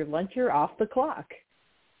do on your lunch. You're off the clock.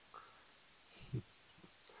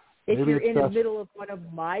 If Maybe you're in the best. middle of one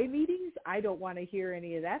of my meetings, I don't want to hear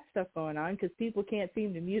any of that stuff going on because people can't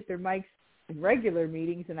seem to mute their mics in regular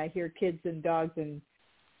meetings, and I hear kids and dogs and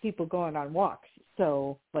people going on walks.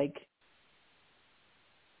 So, like,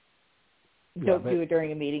 don't do it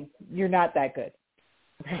during a meeting. You're not that good.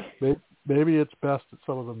 Maybe it's best that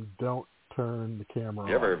some of them don't turn the camera on.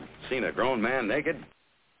 You ever seen a grown man naked?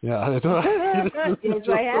 Yeah. Yes,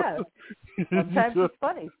 I have. Sometimes it's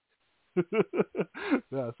funny.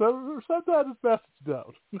 Yeah, sometimes it's best to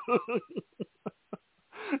don't.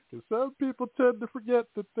 Because some people tend to forget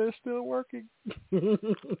that they're still working.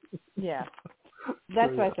 Yeah.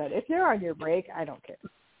 That's what I said. If you're on your break, I don't care.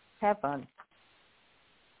 Have fun.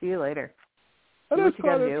 See you later. That Do is what you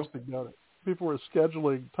quite gotta interesting, though. People were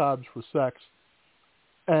scheduling times for sex.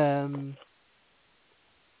 And,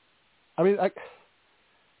 I mean,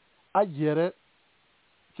 I get it.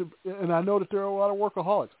 And I know that there are a lot of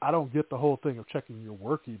workaholics. I don't get the whole thing of checking your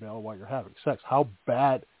work email while you're having sex. How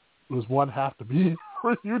bad does one have to be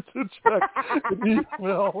for you to check an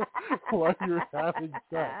email while you're having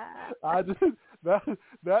sex?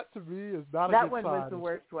 That to me is not a good sign. That one was the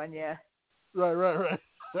worst one, yeah. Right.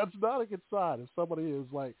 That's not a good sign if somebody is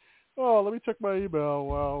like, oh, let me check my email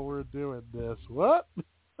while we're doing this. What?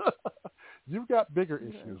 You've got bigger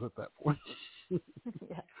issues at that point.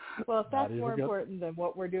 Yeah. Well, if that's more important than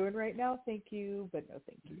what we're doing right now, thank you, but no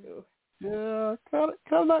thank you. Yeah, kind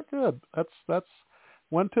of not good. That's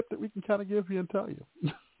one tip that we can kind of give you and tell you.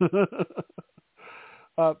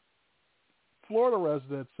 Florida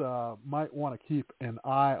residents might want to keep an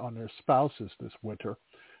eye on their spouses this winter.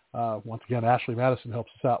 Once again, Ashley Madison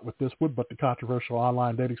helps us out with this one, but the controversial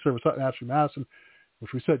online dating service Ashley Madison,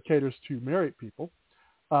 which we said caters to married people,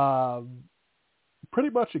 pretty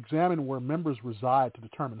much examine where members reside to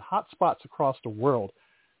determine hot spots across the world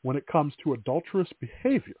when it comes to adulterous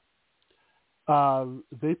behavior.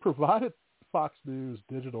 They provided Fox News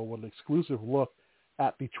Digital with an exclusive look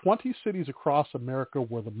at the 20 cities across America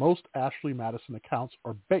where the most Ashley Madison accounts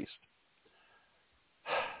are based.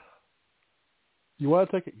 You want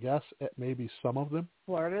to take a guess at maybe some of them?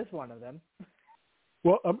 Florida is one of them.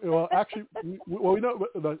 Well, actually, we know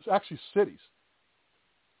it's actually cities.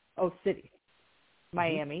 Oh, cities.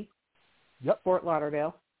 Miami. Yep. Fort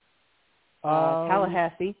Lauderdale.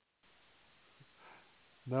 Tallahassee.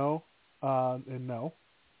 No. And no.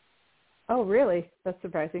 Oh, really? That's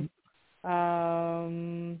surprising.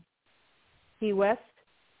 Key West.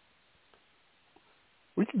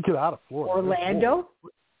 We can get out of Florida. Orlando.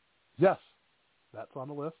 Yes. That's on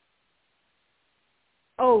the list.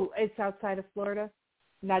 Oh, it's outside of Florida?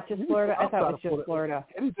 Not just Florida? I thought it was just Florida.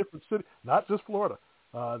 Any different city. Not just Florida.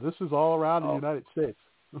 This is all around the United States.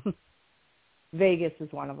 Vegas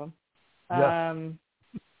is one of them. Yes.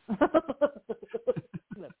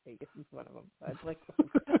 No, Vegas is one of them. I'd like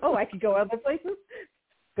I could go other places?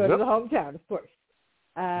 Go to the hometown, of course.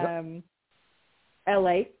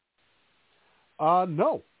 L.A.?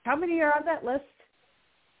 No. How many are on that list?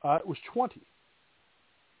 It was 20.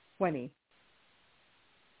 20.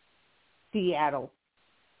 Seattle.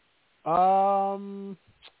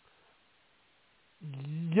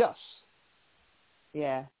 Yes.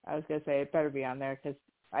 Yeah, I was going to say it better be on there because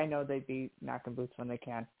I know they'd be knocking boots when they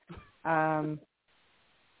can. The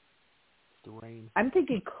rain. I'm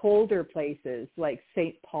thinking colder places like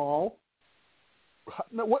St. Paul.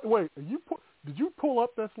 No, wait. Did you pull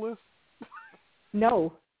up this list?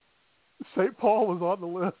 No. St. Paul was on the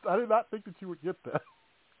list. I did not think that you would get that.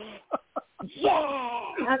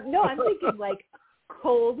 Yeah. No, I'm thinking like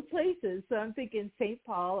cold places. So I'm thinking St.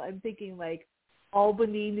 Paul. I'm thinking like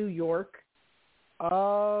Albany, New York.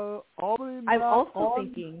 Albany. I'm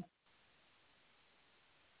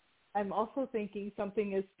also thinking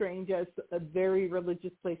something as strange as very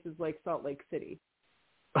religious places like Salt Lake City.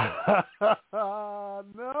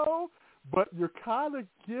 No, but you're kind of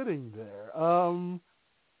getting there.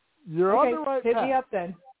 You're okay, on the right hit path. me up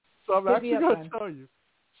then. So I'm hit actually going to tell you.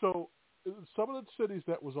 So some of the cities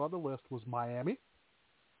that was on the list was Miami,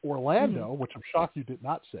 Orlando, which I'm shocked you did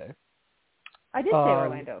not say. I did say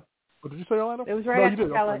Orlando. Oh, did you say Orlando? It was right after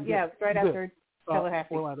Tallahassee. Yeah, it was right after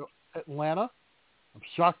Tallahassee. Orlando. Atlanta. I'm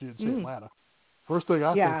shocked you didn't say Atlanta. First thing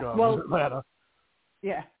I think of is Atlanta.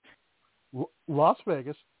 Yeah. Las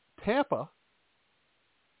Vegas. Tampa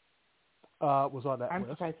was on that I'm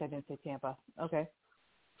list. surprised I didn't say Tampa. Okay.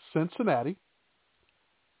 Cincinnati.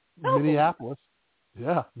 Minneapolis.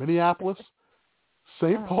 Yeah, Minneapolis.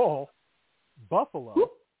 St. Paul. Buffalo.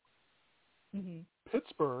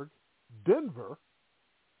 Pittsburgh. Denver.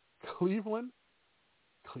 Cleveland.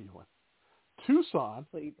 Tucson.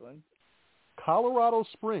 Colorado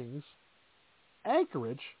Springs.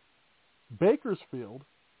 Anchorage. Bakersfield.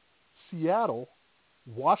 Seattle.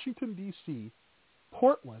 Washington, D.C.,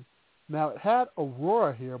 Portland. Now, it had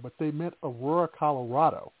Aurora here, but they meant Aurora,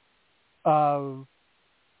 Colorado.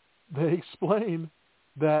 They explain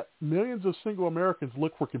that millions of single Americans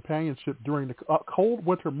look for companionship during the cold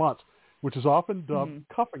winter months, which is often dubbed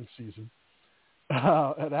cuffing season.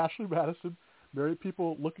 At Ashley Madison, married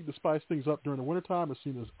people looking to spice things up during the wintertime are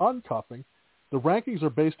seen as uncuffing. The rankings are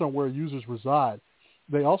based on where users reside.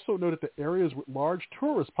 They also noted that areas with large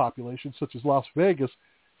tourist populations, such as Las Vegas,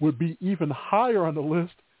 would be even higher on the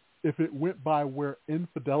list if it went by where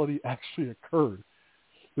infidelity actually occurred.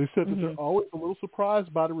 They said that they're always a little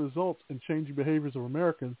surprised by the results in changing behaviors of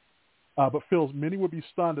Americans, but feels many would be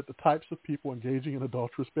stunned at the types of people engaging in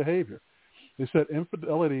adulterous behavior. They said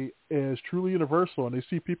infidelity is truly universal, and they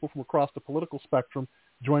see people from across the political spectrum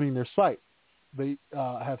joining their site. They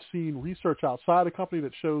have seen research outside the company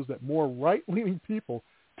that shows that more right-leaning people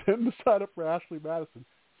tend to sign up for Ashley Madison,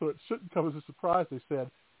 so it shouldn't come as a surprise, they said,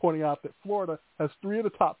 pointing out that Florida has 3 of the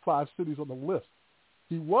top 5 cities on the list.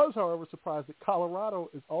 He was, however, surprised that Colorado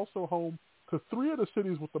is also home to 3 of the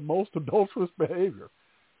cities with the most adulterous behavior.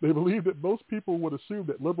 They believe that most people would assume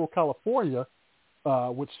that liberal California,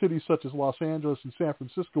 with cities such as Los Angeles and San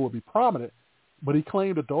Francisco, would be prominent, but he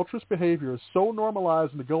claimed adulterous behavior is so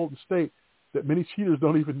normalized in the Golden State that many cheaters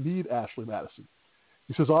don't even need Ashley Madison.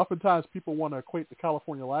 He says oftentimes people want to equate the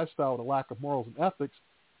California lifestyle with a lack of morals and ethics.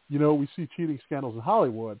 You know, we see cheating scandals in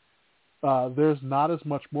Hollywood. There's not as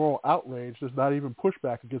much moral outrage. There's not even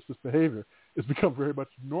pushback against this behavior. It's become very much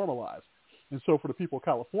normalized. And so for the people of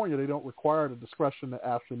California, they don't require the discretion that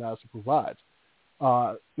Ashley Madison provides.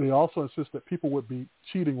 They also insist that people would be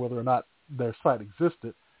cheating whether or not their site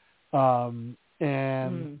existed.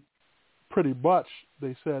 Pretty much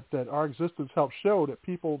they said that our existence helps show that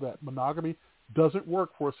that monogamy doesn't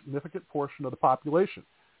work for a significant portion of the population.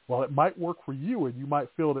 While it might work for you and you might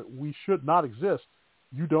feel that we should not exist,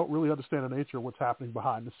 you don't really understand the nature of what's happening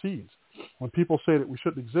behind the scenes. When people say that we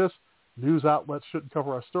shouldn't exist, news outlets shouldn't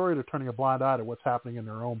cover our story. They're turning a blind eye to what's happening in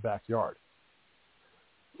their own backyard,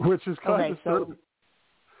 which is kind of disturbing.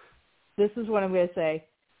 This is what I'm going to say.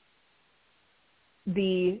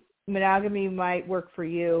 The monogamy might work for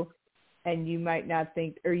you, and you might not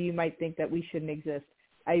think, or you might think that we shouldn't exist.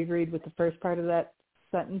 I agreed with the first part of that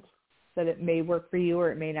sentence, that it may work for you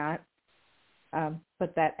or it may not,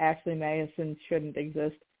 but that Ashley Madison shouldn't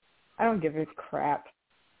exist. I don't give a crap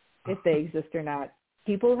if they exist or not.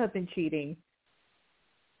 People have been cheating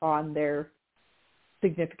on their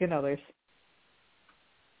significant others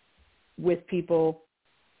with people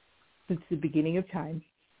since the beginning of time.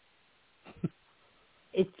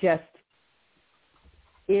 It just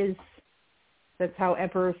is. That's how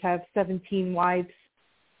emperors have 17 wives.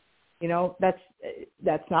 You know,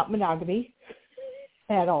 that's not monogamy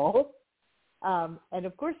at all. And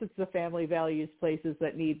of course, it's the family values places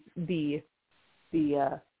that need the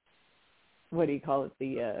what do you call it?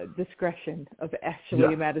 The discretion of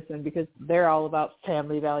Ashley Madison, because they're all about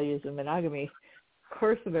family values and monogamy. Of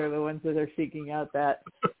course, they're the ones that are seeking out that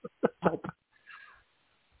help.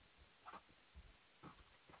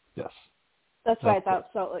 Yes. That's why I thought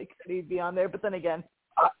Salt Lake City would be on there, but then again,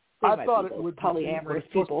 I thought it would polyamorous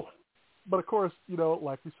people. But of course, you know,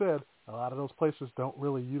 like we said, a lot of those places don't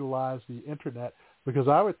really utilize the internet, because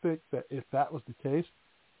I would think that if that was the case,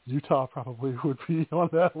 Utah probably would be on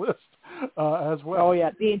that list as well. Oh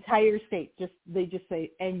yeah, the entire state. They just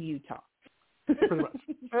say "and Utah." Pretty much,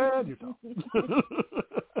 and Utah.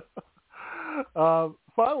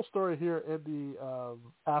 Final story here in the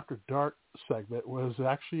After Dark segment was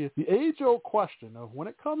actually the age-old question of when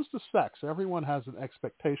it comes to sex, everyone has an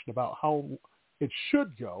expectation about how it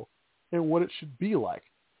should go and what it should be like.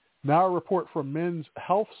 Now a report from Men's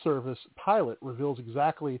Health Service Pilot reveals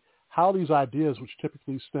exactly how these ideas, which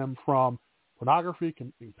typically stem from pornography,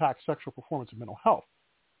 can impact sexual performance and mental health.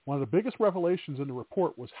 One of the biggest revelations in the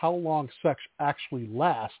report was how long sex actually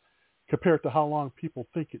lasts compared to how long people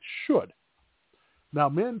think it should. Now,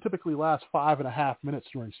 men typically last 5.5 minutes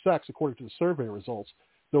during sex, according to the survey results,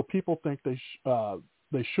 though people think they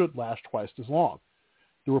should last twice as long.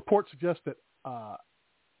 The report suggests that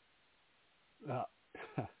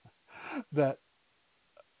that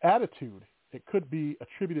attitude, it could be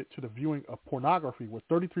attributed to the viewing of pornography, with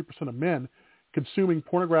 33% of men consuming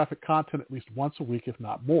pornographic content at least once a week, if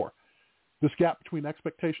not more. This gap between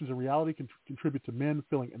expectations and reality can contribute to men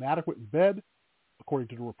feeling inadequate in bed, according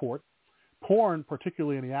to the report. Porn,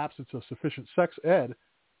 particularly in the absence of sufficient sex ed,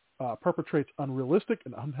 perpetrates unrealistic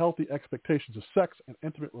and unhealthy expectations of sex and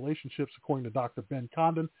intimate relationships, according to Dr. Ben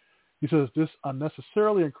Condon. He says this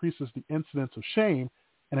unnecessarily increases the incidence of shame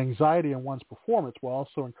and anxiety in one's performance, while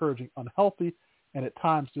also encouraging unhealthy and at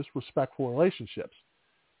times disrespectful relationships.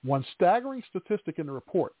 One staggering statistic in the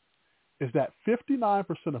report is that 59%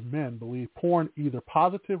 of men believe porn either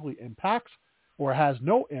positively impacts or has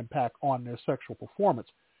no impact on their sexual performance,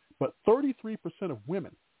 but 33% of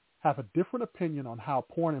women have a different opinion on how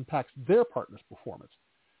porn impacts their partner's performance.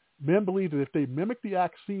 Men believe that if they mimic the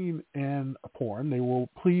act seen in a porn, they will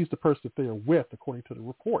please the person that they are with, according to the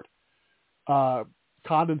report.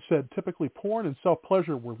 Condon said typically porn and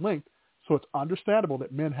self-pleasure were linked, so it's understandable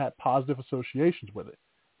that men had positive associations with it.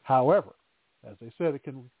 However, as they said, it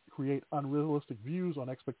can create unrealistic views on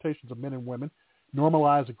expectations of men and women,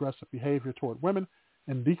 normalize aggressive behavior toward women,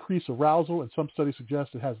 and decrease arousal, and some studies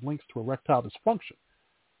suggest it has links to erectile dysfunction.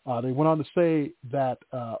 They went on to say that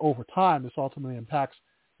over time, this ultimately impacts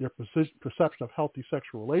their perception of healthy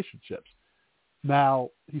sexual relationships. Now,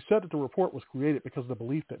 he said that the report was created because of the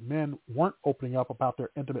belief that men weren't opening up about their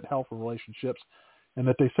intimate health and relationships, and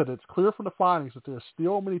that they said it's clear from the findings that there are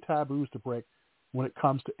still many taboos to break when it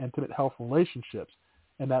comes to intimate health and relationships,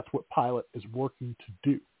 and that's what Pilot is working to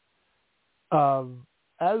do.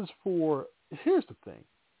 As for, here's the thing.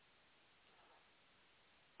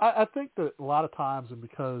 I think that a lot of times, and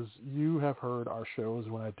because you have heard our shows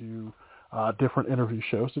when I do different interview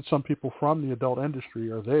shows, that some people from the adult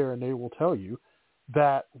industry are there, and they will tell you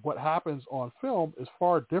that what happens on film is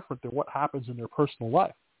far different than what happens in their personal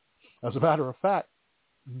life. As a matter of fact,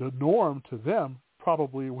 the norm to them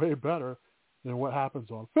probably way better than what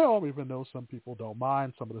happens on film, even though some people don't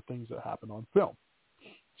mind some of the things that happen on film.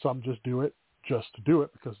 Some just do it just to do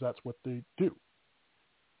it because that's what they do.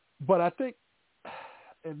 But I think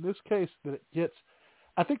in this case that it gets,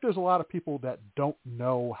 I think there's a lot of people that don't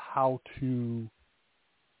know how to,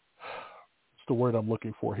 what's the word I'm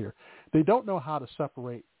looking for here? They don't know how to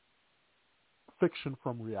separate fiction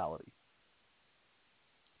from reality.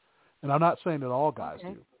 And I'm not saying that all guys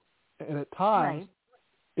do. And at times,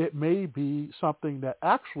 it may be something that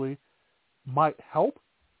actually might help,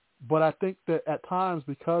 but I think that at times,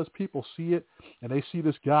 because people see it and they see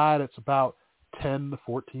this guy that's about 10 to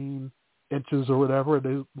 14 inches or whatever, and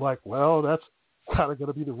they're like, well, that's kind of going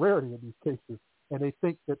to be the rarity in these cases. And they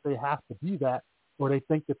think that they have to be that, or they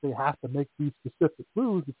think that they have to make these specific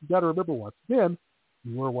moves. But you got to remember, once again,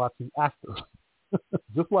 you are watching actors.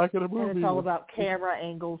 Just like in a movie. And it's all about camera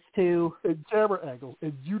angles, too. And camera angles.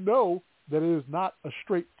 And you know that it is not a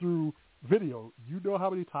straight-through video. You know how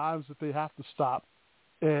many times that they have to stop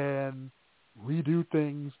and redo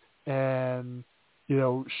things and, you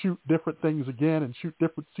know, shoot different things again and shoot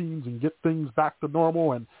different scenes and get things back to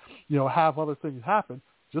normal and, you know, have other things happen.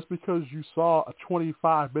 Just because you saw a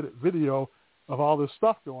 25-minute video of all this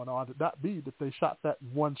stuff going on did not mean that they shot that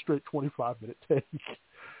in one straight 25-minute take.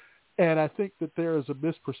 And I think that there is a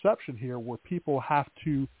misperception here where people have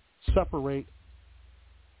to separate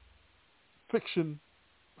fiction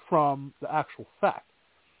from the actual fact.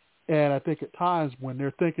 And I think at times when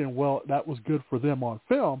they're thinking, well, that was good for them on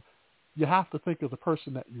film, you have to think of the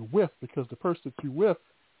person that you're with, because the person that you're with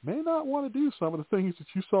may not want to do some of the things that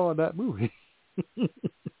you saw in that movie.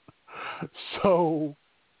 So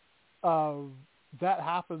that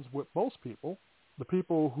happens with most people. The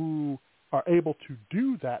people who are able to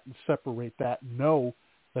do that and separate that know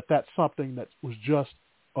that that's something that was just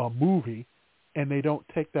a movie, and they don't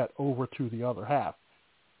take that over to the other half.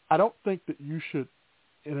 I don't think that you should,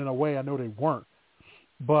 and in a way I know they weren't,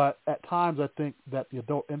 but at times I think that the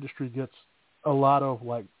adult industry gets a lot of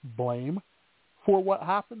like blame for what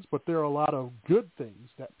happens, but there are a lot of good things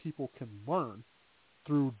that people can learn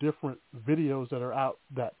through different videos that are out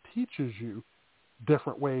that teaches you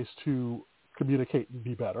different ways to communicate and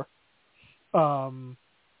be better.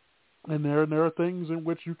 And there are things in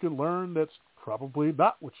which you can learn that's probably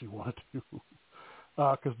not what you want to do,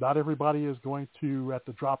 because not everybody is going to, at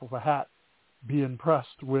the drop of a hat, be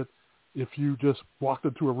impressed with if you just walked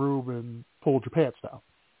into a room and pulled your pants down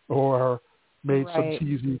or made some Right.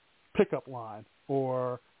 cheesy pickup line,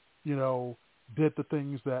 or, you know, did the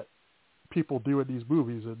things that people do in these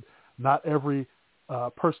movies. And not every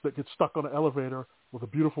person that gets stuck on an elevator with a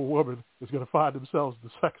beautiful woman is going to find themselves in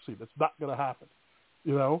the sex scene. It's not going to happen,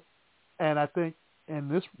 you know? And I think in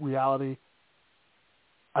this reality,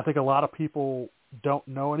 I think a lot of people don't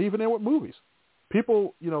know, and even in with movies,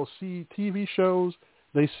 people, you know, see TV shows,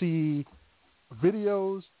 they see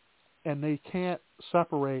videos, and they can't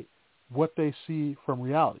separate what they see from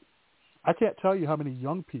reality. I can't tell you how many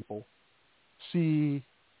young people see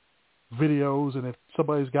videos, and if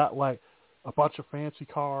somebody's got like a bunch of fancy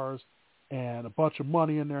cars and a bunch of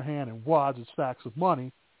money in their hand and wads and stacks of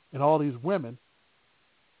money and all these women,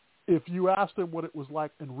 if you ask them what it was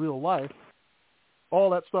like in real life, all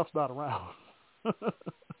that stuff's not around.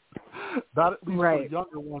 Not at least for the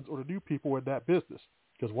younger ones or the new people in that business.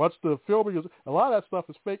 Because once the filming is, a lot of that stuff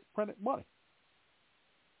is fake printed money.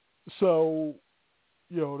 So,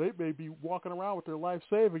 you know, they may be walking around with their life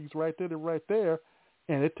savings right then and right there,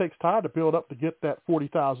 and it takes time to build up to get that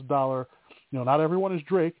 $40,000. You know, not everyone is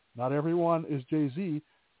Drake, not everyone is Jay-Z.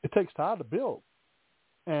 It takes time to build.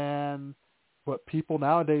 But people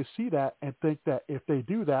nowadays see that and think that if they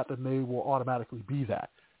do that, then they will automatically be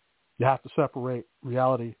that. You have to separate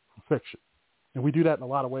reality from fiction. And we do that in a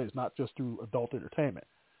lot of ways, not just through adult entertainment.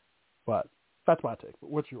 But that's my take.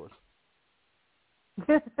 But what's yours?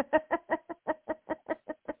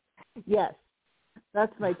 Yes,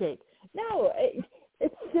 that's my take. No,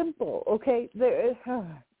 it's simple, okay?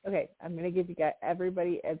 Okay, I'm going to give you guys,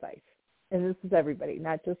 everybody advice. And this is everybody,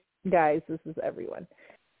 not just guys. This is everyone.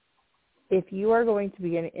 If you are going to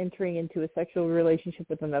be entering into a sexual relationship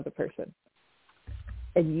with another person,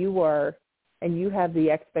 and you have the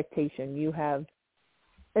expectation,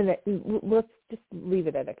 let's just leave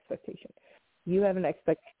it at expectation. You have an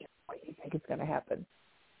expectation of what you think is going to happen.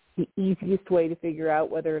 The easiest way to figure out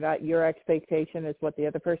whether or not your expectation is what the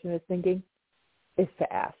other person is thinking is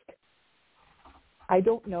to ask. I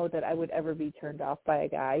don't know that I would ever be turned off by a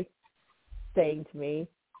guy saying to me,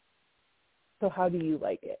 so how do you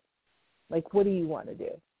like it? Like, what do you want to do?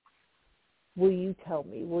 Will you tell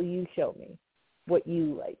me? Will you show me what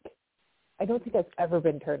you like? I don't think I've ever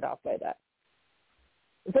been turned off by that.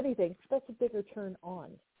 If anything, that's a bigger turn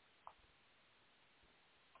on.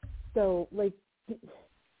 So, like,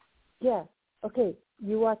 yeah, okay,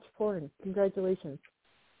 you watch porn. Congratulations.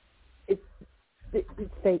 It's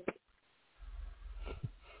fake.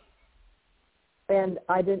 And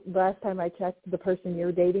last time I checked, the person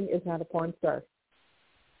you're dating is not a porn star.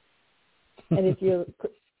 And if you're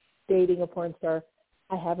dating a porn star,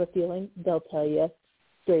 I have a feeling they'll tell you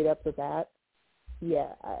straight up with that. Yeah,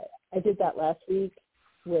 I did that last week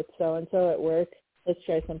with so-and-so at work. Let's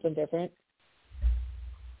try something different.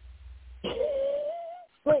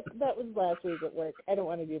 Like, that was last week at work. I don't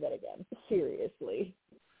want to do that again. Seriously.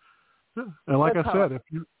 Yeah. And like I said,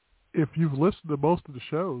 if you've listened to most of the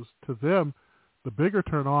shows, to them, the bigger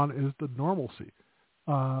turn on is the normalcy,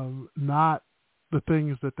 not the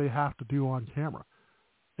things that they have to do on camera.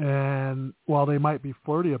 And while they might be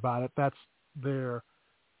flirty about it, that's their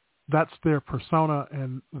persona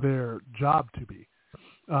and their job to be.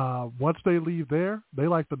 Once they leave there, they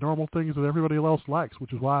like the normal things that everybody else likes,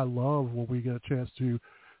 which is why I love when we get a chance to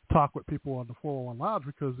talk with people on the 401 Lounge,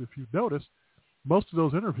 because if you've noticed, most of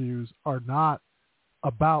those interviews are not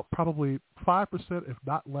about, probably 5%, if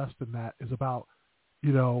not less than that, is about,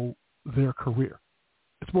 you know, their career.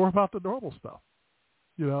 It's more about the normal stuff.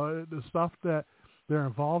 You know, the stuff that they're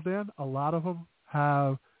involved in, a lot of them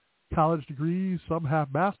have college degrees, some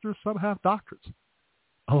have masters, some have doctorates.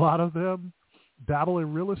 A lot of them dabble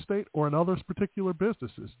in real estate or in other particular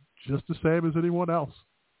businesses, just the same as anyone else.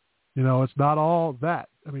 You know, it's not all that.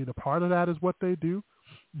 I mean, a part of that is what they do,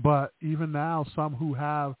 but even now, some who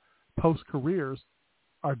have post-careers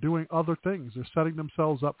are doing other things. They're setting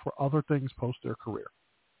themselves up for other things post their career.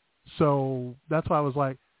 So that's why I was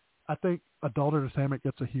like, I think adult entertainment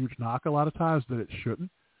gets a huge knock a lot of times that it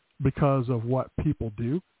shouldn't, because of what people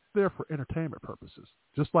do. They're for entertainment purposes,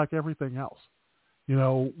 just like everything else. You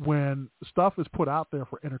know, when stuff is put out there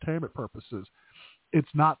for entertainment purposes, it's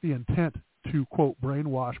not the intent to, quote,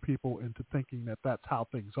 brainwash people into thinking that that's how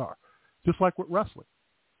things are. Just like with wrestling.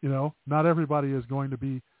 You know, not everybody is going to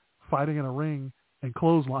be fighting in a ring and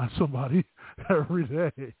clothesline somebody every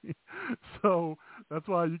day. So that's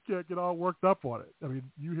why you can't get all worked up on it. I mean,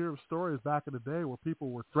 you hear stories back in the day where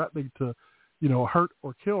people were threatening to, you know, hurt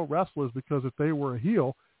or kill wrestlers because if they were a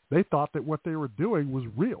heel, they thought that what they were doing was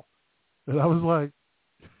real. And I was like,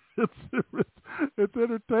 it's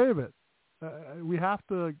entertainment. We have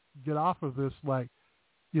to get off of this, like,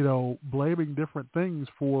 blaming different things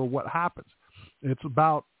for what happens. It's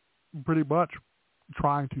about pretty much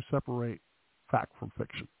trying to separate fact from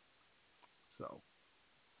fiction. So,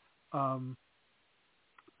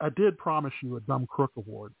 I did promise you a Dumb Crook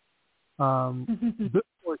Award. This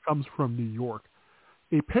story comes from New York.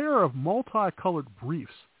 A pair of multicolored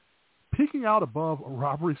briefs peeking out above a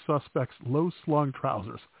robbery suspect's low-slung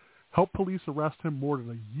trousers helped police arrest him more than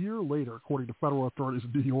a year later, according to federal authorities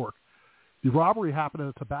in New York. The robbery happened at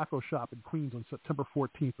a tobacco shop in Queens on September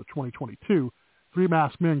 14th of 2022. 3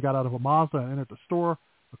 masked men got out of a Mazda and entered the store,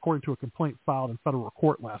 according to a complaint filed in federal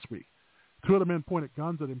court last week. 2 of the men pointed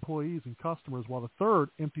guns at employees and customers, while the third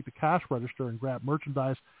emptied the cash register and grabbed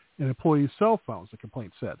merchandise and employees' cell phones, the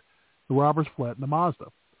complaint said. The robbers fled in the Mazda.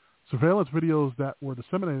 Surveillance videos that were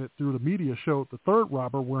disseminated through the media showed the third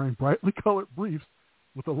robber wearing brightly colored briefs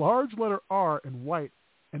with a large letter R in white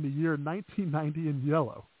and the year 1990 in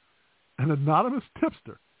yellow. An anonymous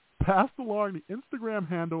tipster passed along the Instagram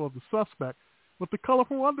handle of the suspect with the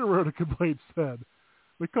colorful underwear, the complaint said.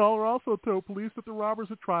 The caller also told police that the robbers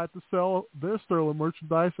had tried to sell their stolen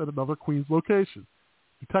merchandise at another Queens location.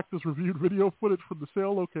 Detectives reviewed video footage from the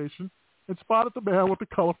sale location and spotted the man with the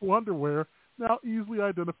colorful underwear, now easily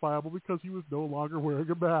identifiable because he was no longer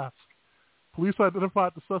wearing a mask. Police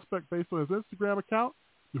identified the suspect based on his Instagram account,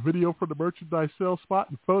 the video from the merchandise sale spot,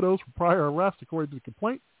 and photos from prior arrests, according to the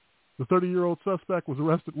complaint. The 30-year-old suspect was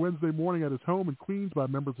arrested Wednesday morning at his home in Queens by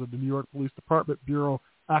members of the New York Police Department Bureau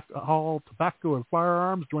Alcohol, Tobacco, and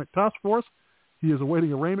Firearms Joint Task Force. He is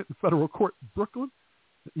awaiting arraignment in federal court in Brooklyn.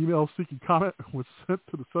 The email seeking comment was sent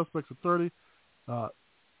to the suspect's attorney.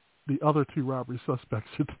 The other 2 robbery suspects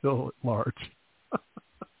are still at large.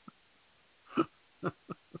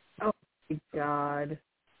 Oh, my God.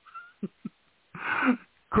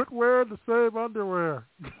 Quit wearing the same underwear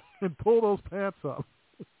and pull those pants up.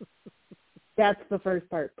 That's the first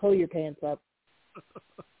part. Pull your pants up.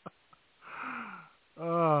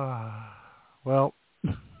 Well,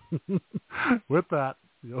 with that,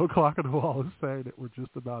 the old clock on the wall is saying that we're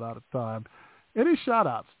just about out of time. Any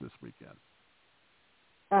shout-outs this weekend?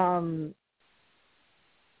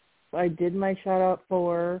 I did my shout-out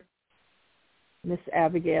for Miss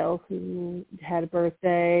Abigail, who had a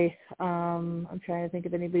birthday. I'm trying to think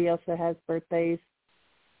of anybody else that has birthdays.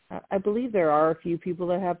 I believe there are a few people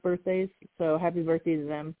that have birthdays, so happy birthday to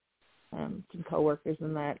them, some coworkers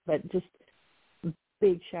and that. But just a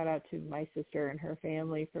big shout out to my sister and her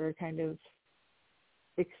family for kind of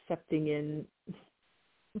accepting in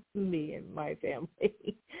me and my family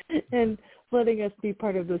and letting us be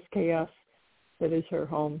part of this chaos that is her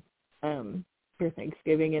home for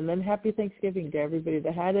Thanksgiving. And then happy Thanksgiving to everybody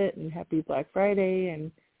that had it, and happy Black Friday,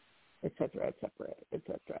 and et cetera, et cetera, et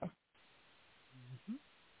cetera.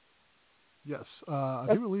 Yes, I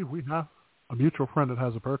do believe we have a mutual friend that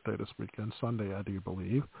has a birthday this weekend, Sunday, I do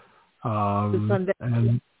believe. Sunday?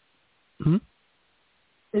 And,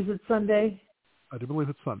 Is it Sunday? I do believe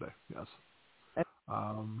it's Sunday, yes.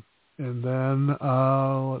 And then,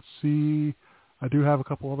 let's see, I do have a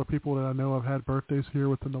couple other people that I know have had birthdays here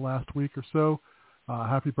within the last week or so.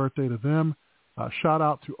 Happy birthday to them. Shout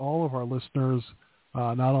out to all of our listeners,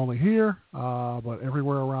 not only here, but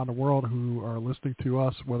everywhere around the world who are listening to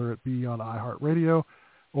us, whether it be on iHeartRadio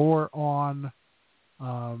or on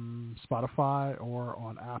Spotify or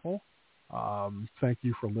on Apple. Thank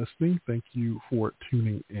you for listening. Thank you for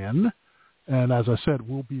tuning in. And as I said,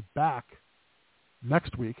 we'll be back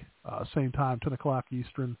next week, same time, 10 o'clock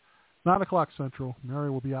Eastern, 9 o'clock Central. Mary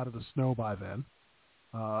will be out of the snow by then.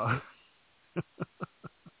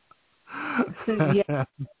 Yeah,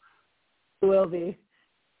 will be.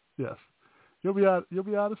 Yes, you'll be out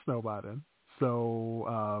of snow by then,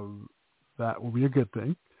 so that will be a good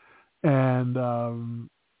thing. And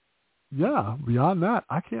yeah, beyond that,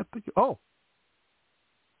 I can't think.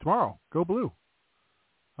 Tomorrow, go Blue!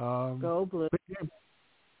 Go Blue!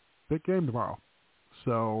 Big game tomorrow.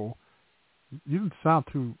 So you didn't sound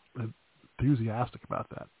too enthusiastic about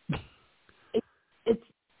that.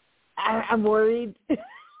 I'm worried.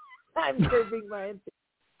 I'm curbing my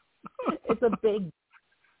enthusiasm.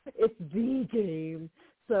 It's the game.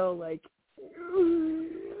 So, like,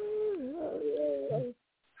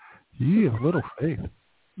 you have little faith.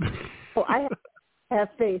 Well, I have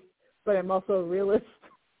faith, but I'm also a realist.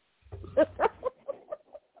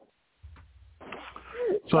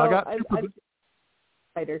 So I got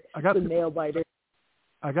the nail biter.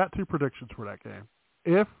 I got 2 predictions for that game.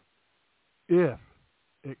 If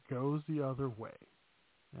it goes the other way,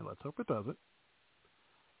 and let's hope it doesn't.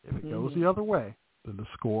 If it goes the other way, then the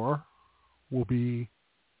score will be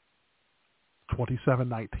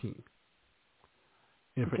 27-19.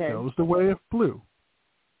 If it goes the way of Blue,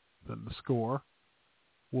 then the score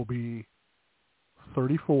will be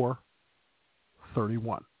 34-31.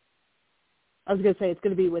 I was going to say it's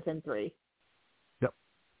going to be within 3. Yep.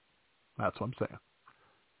 That's what I'm saying.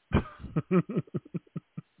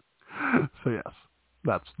 So, yes,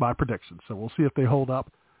 that's my prediction. So we'll see if they hold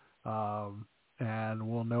up, and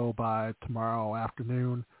we'll know by tomorrow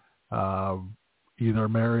afternoon either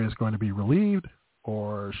Mary is going to be relieved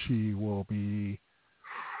or she will be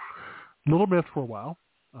a little bit for a while.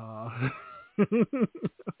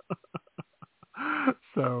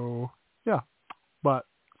 So, yeah. But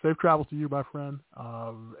safe travels to you, my friend,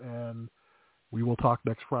 and we will talk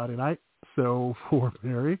next Friday night. So for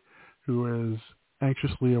Mary, who is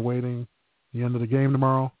anxiously awaiting the end of the game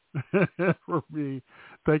tomorrow, for me,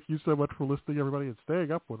 thank you so much for listening, everybody, and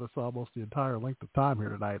staying up with us almost the entire length of time here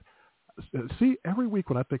tonight. See, every week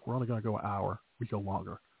when I think we're only going to go an hour, we go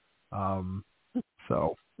longer.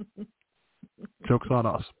 So, joke's on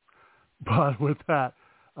us. But with that,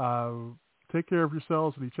 take care of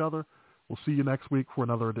yourselves and each other. We'll see you next week for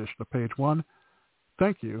another edition of Page One.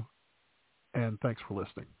 Thank you, and thanks for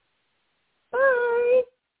listening. Bye.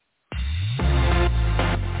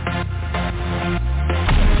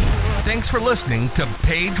 Thanks for listening to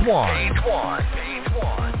Page One. Page One.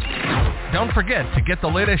 Don't forget to get the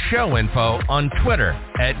latest show info on Twitter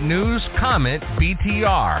at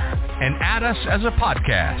NewsCommentBTR and add us as a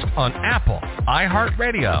podcast on Apple,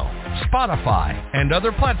 iHeartRadio, Spotify, and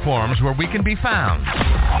other platforms where we can be found.